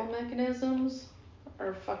survival mechanisms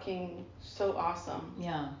are fucking so awesome.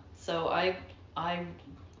 Yeah. So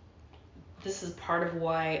this is part of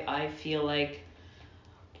why I feel like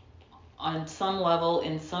on some level,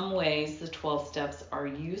 in some ways, the 12 steps are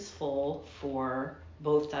useful for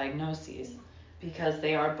both diagnoses because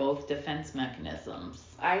they are both defense mechanisms.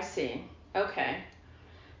 I see. Okay.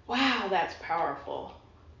 Wow, that's powerful.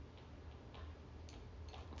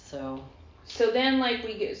 So then, like,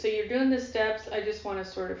 so you're doing the steps. I just want to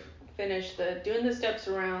sort of finish doing the steps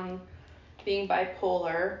around being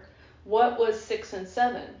bipolar. What was 6 and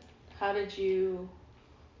 7? How did you?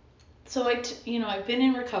 So I've been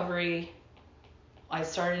in recovery. I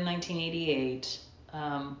started in 1988.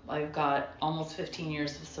 I've got almost 15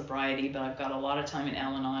 years of sobriety, but I've got a lot of time in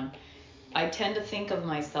Al-Anon. I tend to think of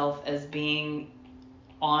myself as being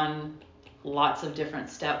on lots of different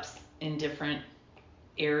steps in different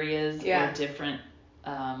areas or different,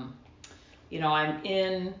 I'm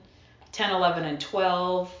in 10, 11, and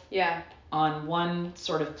 12 Yeah. on one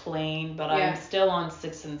sort of plane, but I'm still on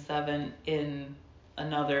 6 and 7 in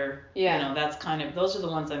another. Yeah. That's kind of, those are the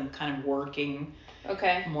ones I'm kind of working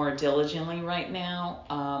more diligently right now.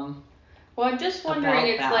 Well, I'm just wondering,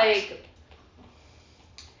 it's that. like,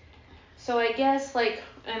 so I guess like,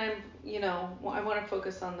 and I'm, I want to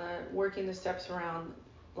focus on the working the steps around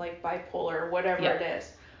like bipolar or whatever it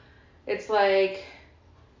is. It's like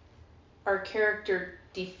our character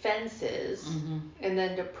defenses and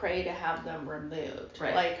then to pray to have them removed.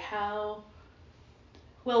 Right. Like how?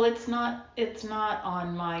 Well, it's not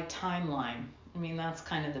on my timeline. I mean, that's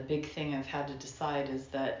kind of the big thing I've had to decide, is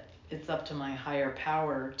that it's up to my higher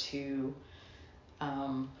power to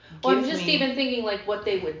well, I'm just even thinking like what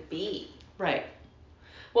they would be. Right.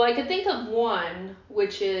 Well, I could think of one,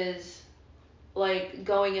 which is like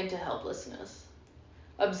going into helplessness,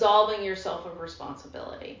 absolving yourself of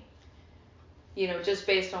responsibility, just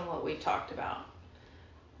based on what we talked about.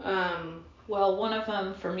 Well, one of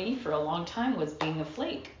them for me for a long time was being a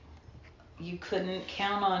flake. You couldn't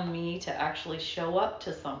count on me to actually show up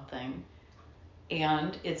to something.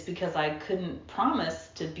 And it's because I couldn't promise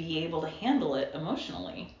to be able to handle it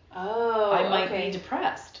emotionally. Oh, I might be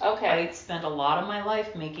depressed. Okay. I spent a lot of my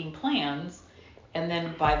life making plans, and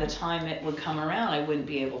then by the time it would come around, I wouldn't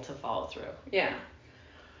be able to follow through. Yeah.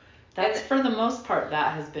 That's, for the most part,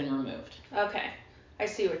 that has been removed. Okay. I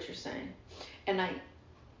see what you're saying. And I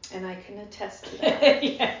can attest to that.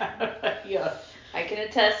 Yeah. I can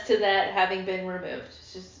attest to that having been removed.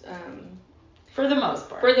 It's just for the most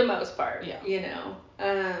part. For the most part. Yeah.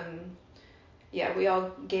 Yeah, we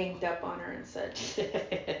all ganged up on her and said.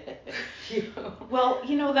 Well,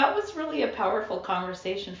 that was really a powerful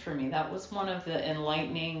conversation for me. That was one of the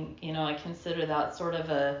enlightening, I consider that sort of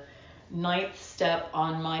a ninth step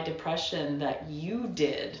on my depression that you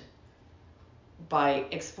did by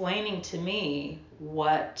explaining to me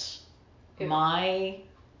what my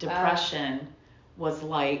depression was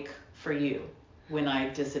like for you when I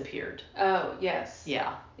disappeared. Oh, yes.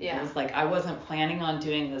 Yeah. Yeah. It was like, I wasn't planning on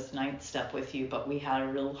doing this ninth step with you, but we had a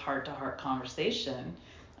real heart-to-heart conversation.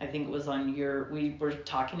 I think it was we were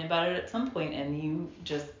talking about it at some point, and you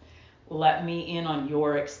just let me in on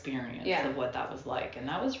your experience of what that was like. And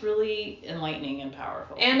that was really enlightening and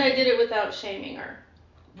powerful. And I did it without shaming her.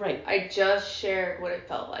 Right. I just shared what it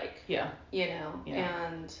felt like. Yeah.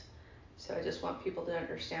 And so I just want people to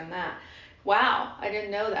understand that. Wow, I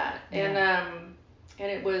didn't know that. Yeah. And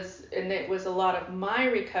it was a lot of my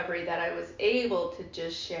recovery that I was able to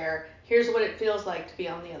just share, here's what it feels like to be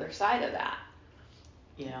on the other side of that.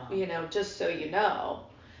 Yeah. Just so you know.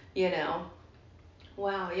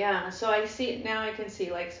 Wow, yeah. So I see, now I can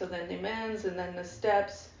see, like, so then the amends and then the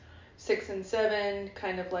steps 6 and 7,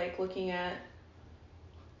 kind of like looking at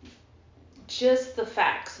just the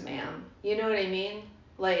facts, ma'am. You know what I mean?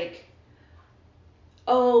 Like,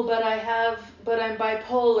 oh, but I'm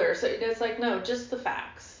bipolar. So it's like, no, just the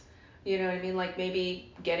facts. You know what I mean? Like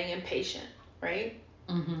maybe getting impatient, right?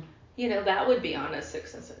 Mm-hmm. That would be on a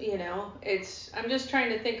 6 and 7, I'm just trying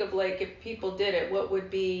to think of like, if people did it, what would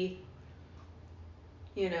be,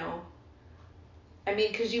 I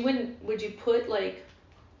mean, because would you put like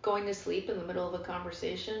going to sleep in the middle of a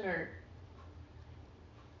conversation, or,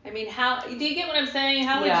 I mean, how, do you get what I'm saying?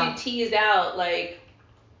 How would you tease out, like,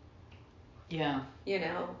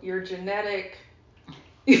 your genetic,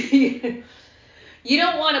 you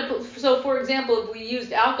don't want to put, so for example, if we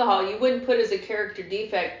used alcohol, you wouldn't put as a character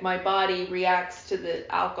defect, my body reacts to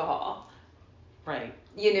the alcohol. Right.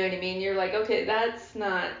 You know what I mean? You're like, okay, that's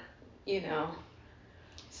not,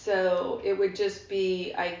 so it would just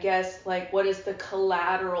be, I guess, like, what is the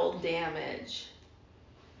collateral damage?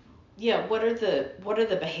 Yeah, what are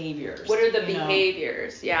the behaviors? What are the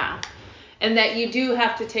behaviors? Yeah. And that you do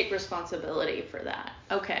have to take responsibility for that.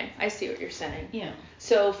 Okay, I see what you're saying. Yeah.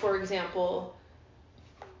 So, for example,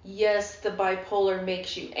 yes, the bipolar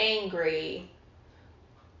makes you angry,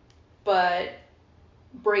 but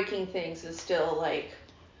breaking things is still like,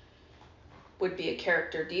 would be a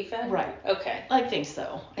character defect? Right. Okay. I think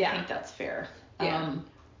so. Yeah. I think that's fair. Yeah.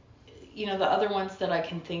 The other ones that I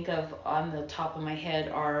can think of on the top of my head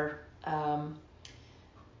are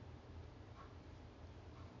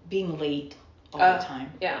being late all the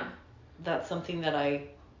time. Yeah. That's something that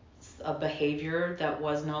a behavior that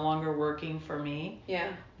was no longer working for me.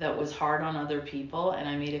 Yeah. That was hard on other people, and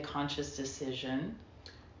I made a conscious decision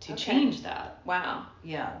to change that. Wow.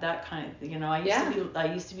 Yeah, that kind of,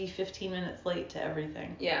 I used to be 15 minutes late to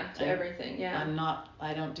everything. Yeah, everything. Yeah.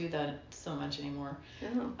 I don't do that so much anymore.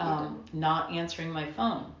 No, Not answering my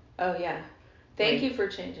phone. Oh yeah. Thank you for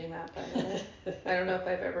changing that, by the way. I don't know if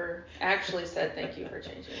I've ever actually said thank you for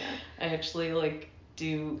changing that. I actually like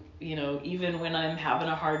do, even when I'm having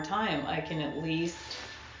a hard time, I can at least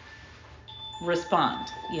respond,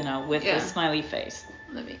 with a smiley face.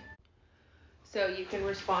 So you can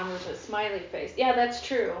respond with a smiley face. Yeah, that's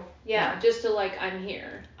true. Yeah. Just to I'm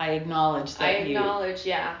here. I acknowledge that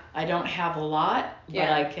yeah. I don't have a lot, but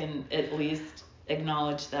I can at least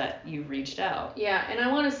acknowledge that you reached out. Yeah, and I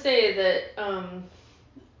want to say that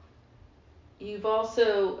you've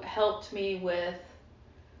also helped me with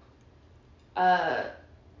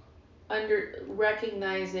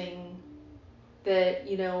recognizing that,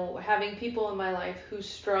 having people in my life who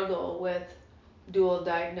struggle with dual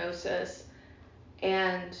diagnosis,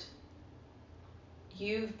 and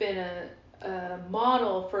you've been a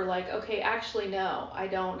model for okay, actually no, I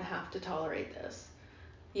don't have to tolerate this.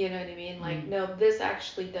 You know what I mean? No, this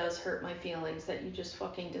actually does hurt my feelings that you just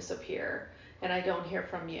fucking disappear and I don't hear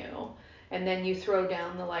from you. And then you throw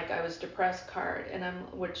down the I was depressed card, and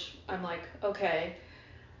I'm like, okay.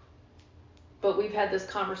 But we've had this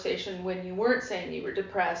conversation when you weren't saying you were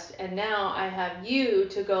depressed, and now I have you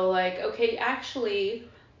to go okay, actually,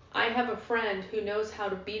 I have a friend who knows how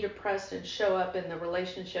to be depressed and show up in the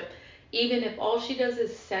relationship, even if all she does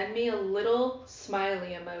is send me a little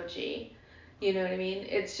smiley emoji. You know what I mean?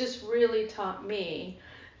 It's just really taught me,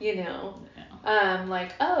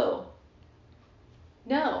 oh,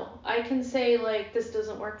 no, I can say this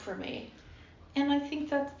doesn't work for me. And I think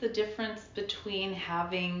that's the difference between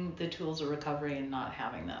having the tools of recovery and not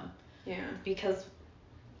having them. Yeah. Because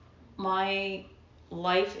my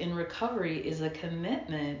life in recovery is a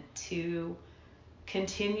commitment to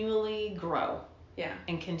continually grow. Yeah.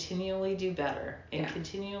 And continually do better. And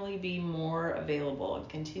continually be more available. And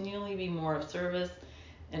continually be more of service.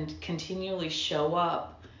 And continually show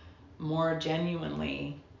up more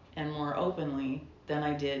genuinely and more openly than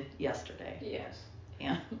I did yesterday. Yes.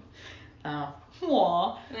 Yeah.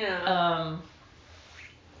 Yeah.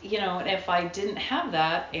 And if I didn't have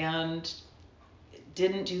that and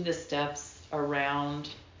didn't do the steps around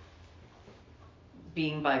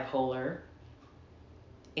being bipolar,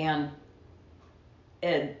 and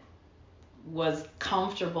it was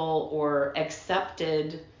comfortable or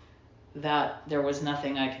accepted that there was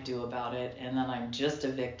nothing I could do about it, and that I'm just a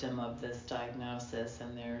victim of this diagnosis,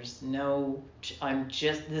 and this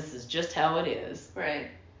is just how it is. Right.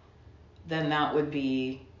 Then that would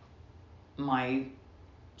be my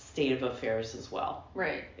state of affairs as well.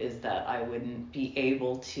 Right. Is that I wouldn't be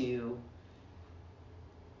able to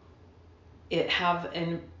have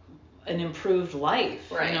an improved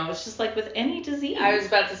life. Right. It's just like with any disease. I was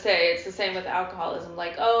about to say, it's the same with alcoholism.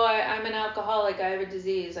 I'm an alcoholic, I have a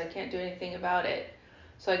disease, I can't do anything about it.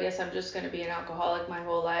 So I guess I'm just going to be an alcoholic my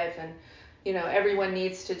whole life, and everyone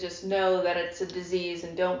needs to just know that it's a disease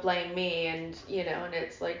and don't blame me, and and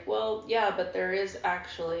it's well, yeah, but there is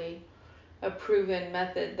actually a proven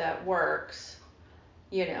method that works.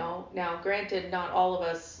 Now granted, not all of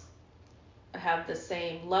us have the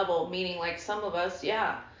same level, meaning some of us,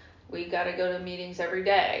 we got to go to meetings every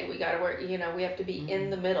day, we got to work, we have to be in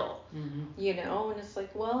the middle. And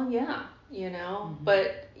it's well, yeah,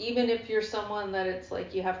 but even if you're someone that it's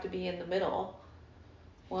you have to be in the middle,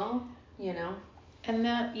 well, and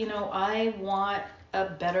that I want a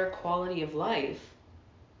better quality of life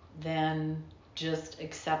than just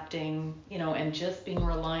accepting, and just being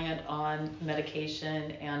reliant on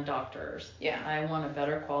medication and doctors. Yeah. I want a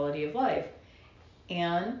better quality of life.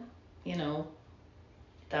 And,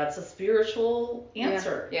 that's a spiritual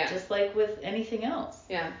answer. Yeah. Just like with anything else.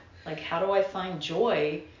 Yeah. How do I find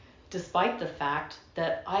joy despite the fact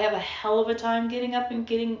that I have a hell of a time getting up and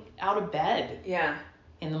getting out of bed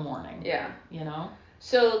in the morning? Yeah.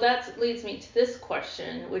 So that leads me to this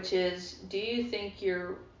question, which is, do you think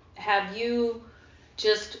have you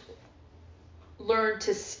just learned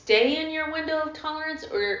to stay in your window of tolerance,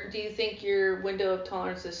 or do you think your window of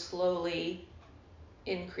tolerance is slowly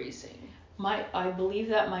increasing? I believe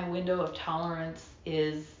that my window of tolerance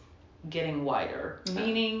is getting wider,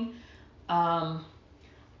 meaning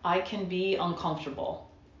I can be uncomfortable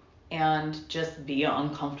and just be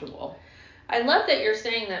uncomfortable. I love that you're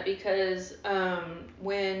saying that, because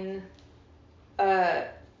when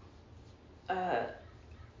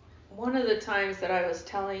one of the times that I was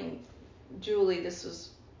telling Julie, this was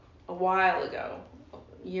a while ago,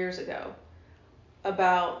 years ago,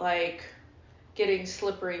 about getting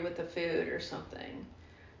slippery with the food or something.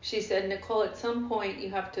 She said, Nicole, at some point you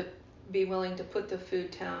have to be willing to put the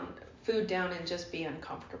food down and just be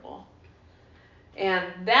uncomfortable. And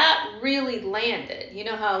that really landed. You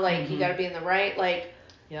know how you got to be in the right,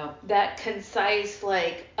 that concise,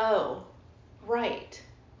 oh, right.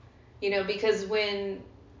 Because when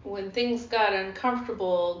things got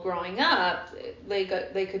uncomfortable growing up, they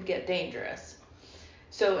could get dangerous.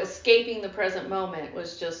 So escaping the present moment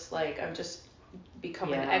was just like, I'm just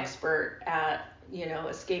become an expert at,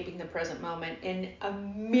 escaping the present moment in a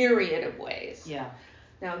myriad of ways. Yeah.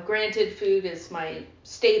 Now, granted, food is my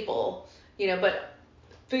staple, but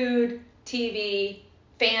food, TV,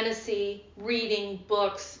 fantasy, reading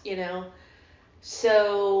books,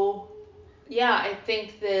 So, yeah, I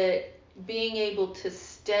think that being able to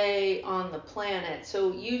stay on the planet.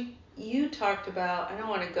 So you talked about, I don't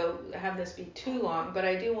want to have this be too long, but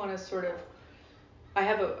I do want to sort of, I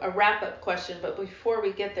have a wrap-up question, but before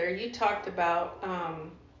we get there, you talked about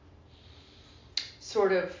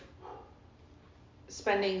sort of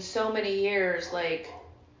spending so many years like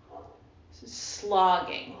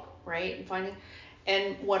slogging, right?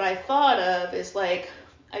 And what I thought of is like,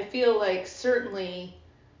 I feel like certainly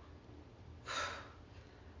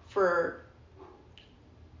for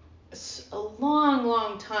a long,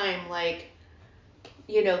 long time, like,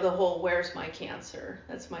 the whole where's my cancer?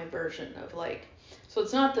 That's my version of like, so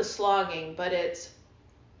it's not the slogging, but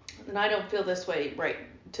and I don't feel this way right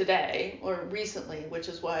today or recently, which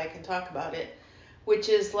is why I can talk about it, which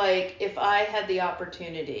is like, if I had the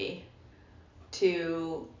opportunity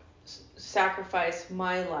to sacrifice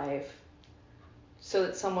my life so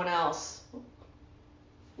that someone else,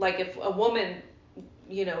 like if a woman,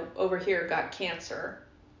 over here got cancer,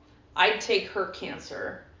 I'd take her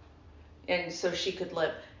cancer and so she could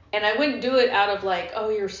live. And I wouldn't do it out of like, oh,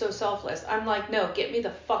 you're so selfless. I'm like, no, get me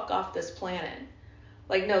the fuck off this planet.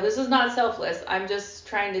 Like, no, this is not selfless. I'm just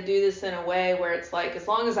trying to do this in a way where it's like, as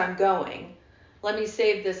long as I'm going, let me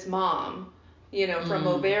save this mom, from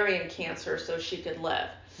ovarian cancer so she could live.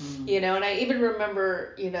 And I even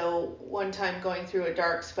remember, one time going through a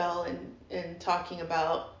dark spell and talking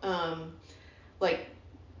about, like,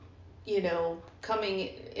 coming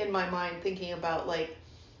in my mind thinking about like,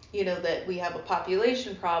 that we have a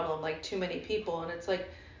population problem, like too many people. And it's like,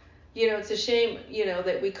 it's a shame,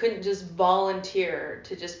 that we couldn't just volunteer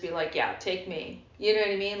to just be like, yeah, take me. You know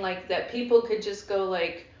what I mean? Like that people could just go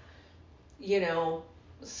like,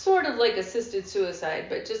 sort of like assisted suicide,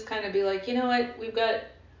 but just kind of be like, you know what,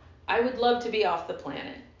 I would love to be off the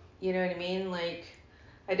planet. You know what I mean? Like,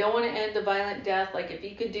 I don't want to end a violent death. Like, if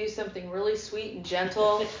you could do something really sweet and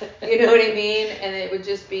gentle, you know what I mean? And it would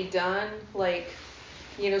just be done, like,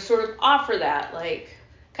 sort of offer that, like,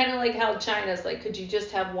 kind of like how China's like, could you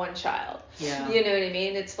just have one child? Yeah. You know what I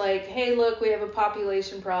mean? It's like, hey, look, we have a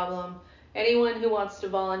population problem. Anyone who wants to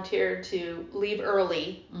volunteer to leave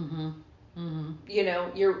early,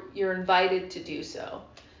 you're invited to do so.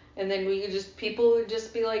 And then people would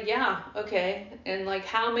just be like, yeah, okay. And like,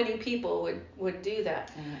 how many people would do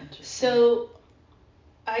that? So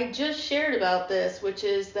I just shared about this, which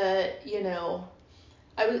is that,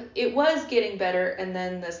 it was getting better. And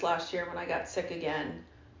then this last year when I got sick again,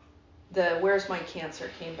 the where's my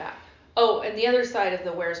cancer came back. Oh, and the other side of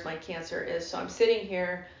the where's my cancer is, so I'm sitting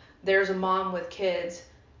here, there's a mom with kids,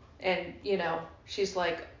 and, she's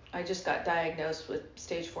like, I just got diagnosed with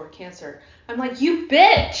stage 4 cancer. I'm like, you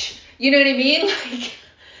bitch! You know what I mean? Like,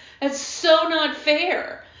 that's so not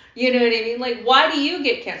fair. You know what I mean? Like, why do you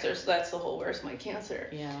get cancer? So that's the whole where's my cancer.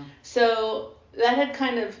 Yeah. So that had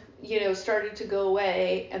kind of, started to go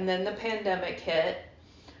away, and then the pandemic hit.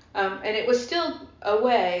 And it was still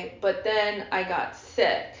away, but then I got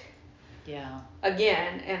sick. Yeah.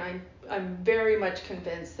 Again, and I'm very much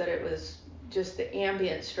convinced that it was just the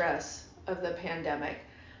ambient stress of the pandemic.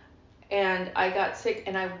 And I got sick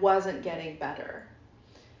and I wasn't getting better.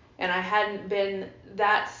 And I hadn't been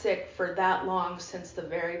that sick for that long since the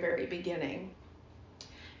very, very beginning.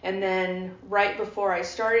 And then right before I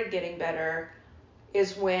started getting better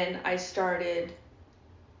is when I started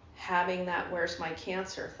having that where's my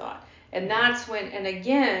cancer thought. And that's when, and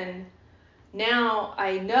again, now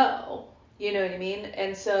I know, you know what I mean?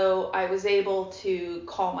 And so I was able to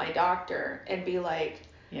call my doctor and be like,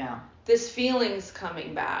 yeah, this feeling's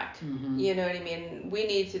coming back. You know what I mean? We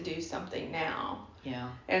need to do something now. Yeah.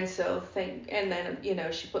 And so and then,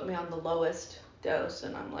 she put me on the lowest dose,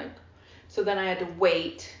 and I'm like, so then I had to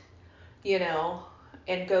wait,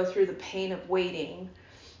 and go through the pain of waiting.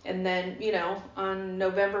 And then, on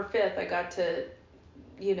November 5th, I got to,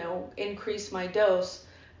 increase my dose.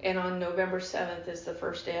 And on November 7th is the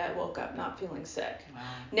first day I woke up not feeling sick. Wow.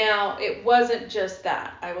 Now, it wasn't just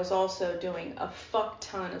that. I was also doing a fuck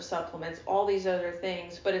ton of supplements, all these other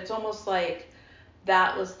things. But it's almost like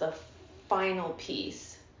that was the final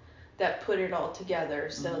piece that put it all together.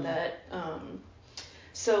 So that,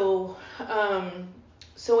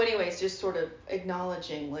 so anyways, just sort of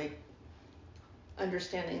acknowledging, like,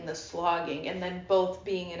 understanding the slogging, and then both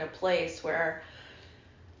being in a place where,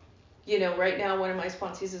 right now one of my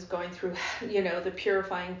sponsees is going through, the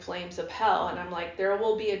purifying flames of hell. And I'm like, there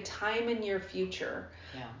will be a time in your future.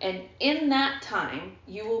 Yeah. And in that time,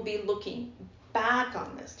 you will be looking back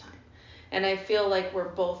on this time. And I feel like we're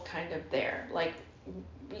both kind of there. Like, and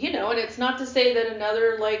it's not to say that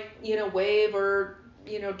another, wave or,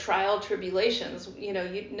 trial tribulations,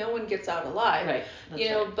 no one gets out alive. Right.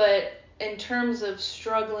 That's right. But in terms of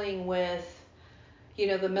struggling with,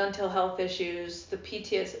 the mental health issues, the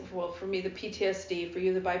PTSD, well, for me, the PTSD, for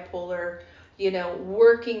you, the bipolar,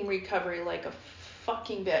 working recovery like a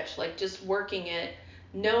fucking bitch, like just working it,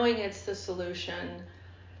 knowing it's the solution,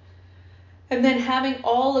 and then having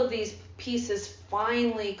all of these pieces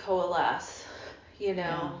finally coalesce,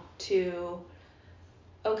 to,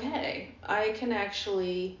 okay, I can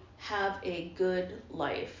actually have a good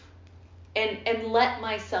life and let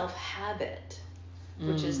myself have it.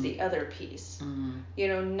 Which is the other piece.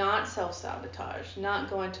 Not self-sabotage, not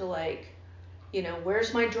going to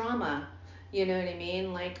where's my drama? You know what I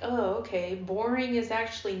mean? Like, oh, okay, boring is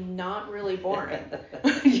actually not really boring.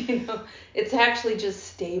 It's actually just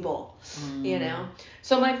stable,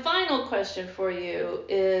 So my final question for you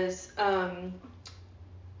is,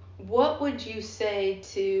 what would you say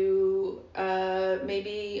to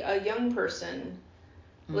maybe a young person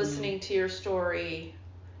listening to your story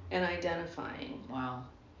and identifying? Wow.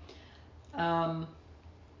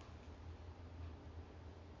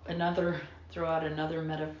 Throw out another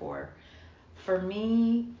metaphor. For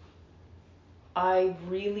me, I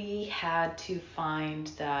really had to find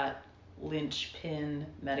that linchpin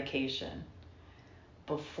medication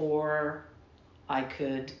before I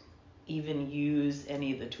could even use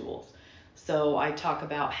any of the tools. So I talk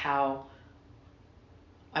about how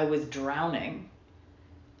I was drowning,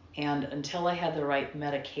 and until I had the right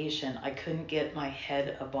medication, I couldn't get my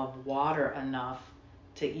head above water enough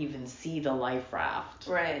to even see the life raft.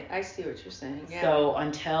 Right, I see what you're saying. Yeah. So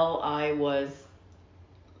until I was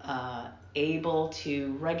able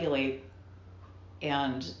to regulate,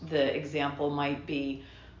 and the example might be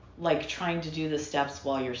like trying to do the steps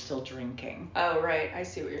while you're still drinking. Oh, right, I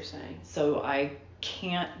see what you're saying. So I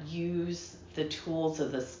can't use the tools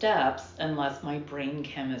of the steps unless my brain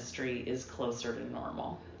chemistry is closer to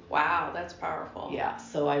normal. Wow, that's powerful. Yeah,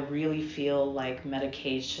 so I really feel like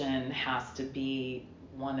medication has to be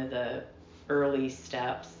one of the early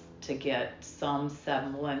steps to get some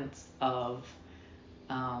semblance of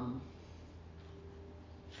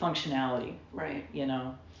functionality. Right.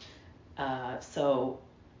 So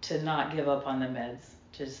to not give up on the meds,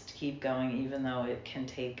 just keep going, even though it can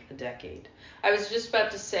take a decade. I was just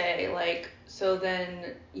about to say, so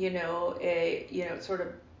then, it sort of,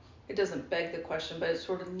 it doesn't beg the question, but it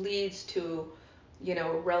sort of leads to,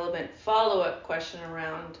 a relevant follow-up question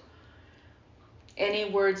around any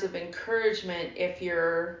words of encouragement if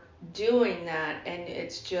you're doing that and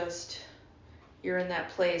it's just, you're in that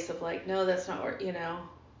place of like, no, that's not what,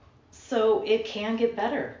 So it can get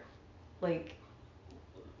better.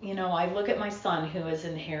 I look at my son who has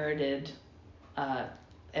inherited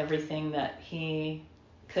everything that he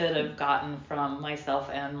could have gotten from myself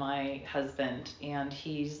and my husband, and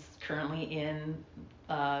he's currently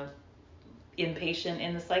inpatient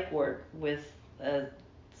in the psych ward with a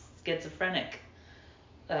schizophrenic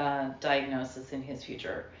diagnosis in his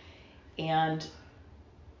future. And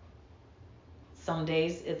some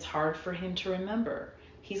days it's hard for him to remember.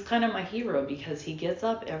 He's kind of my hero because he gets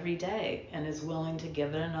up every day and is willing to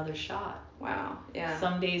give it another shot. Wow, yeah.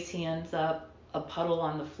 Some days he ends up a puddle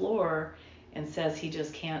on the floor and says he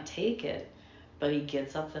just can't take it, but he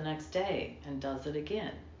gets up the next day and does it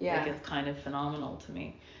again. Yeah. It's kind of phenomenal to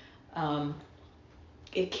me.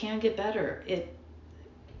 It can get better.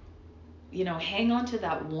 Hang on to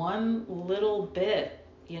that one little bit.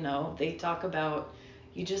 They talk about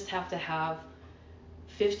you just have to have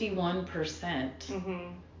 51%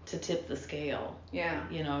 to tip the scale. Yeah.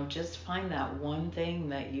 Just find that one thing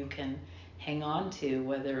that you can hang on to,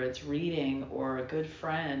 whether it's reading or a good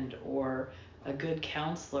friend or a good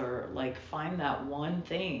counselor. Find that one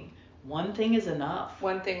thing. One thing is enough.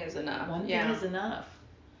 One thing is enough. One thing is enough.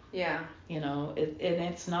 Yeah. And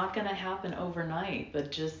it's not going to happen overnight,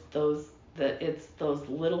 but just it's those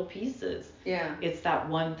little pieces. Yeah. It's that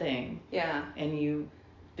one thing. Yeah. And you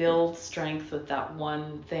build strength with that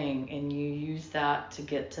one thing, and you use that to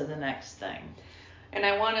get to the next thing. And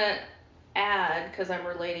I want to add, because I'm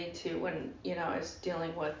relating to when, I was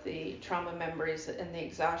dealing with the trauma memories and the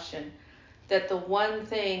exhaustion, that the one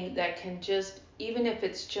thing that can just, even if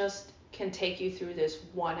it's just can take you through this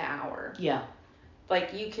 1 hour. Yeah.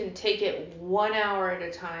 You can take it 1 hour at a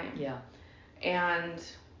time. Yeah.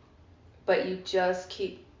 but you just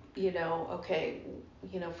keep, okay,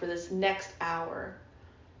 for this next hour,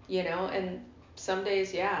 and some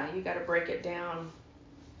days, you got to break it down.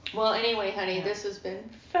 Well, anyway, honey, this has been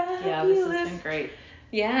fabulous. Yeah, this has been great.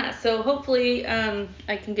 Yeah, so hopefully I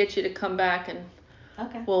can get you to come back and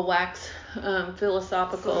we'll wax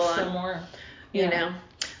philosophical some more.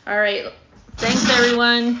 All right. Thanks,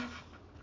 everyone.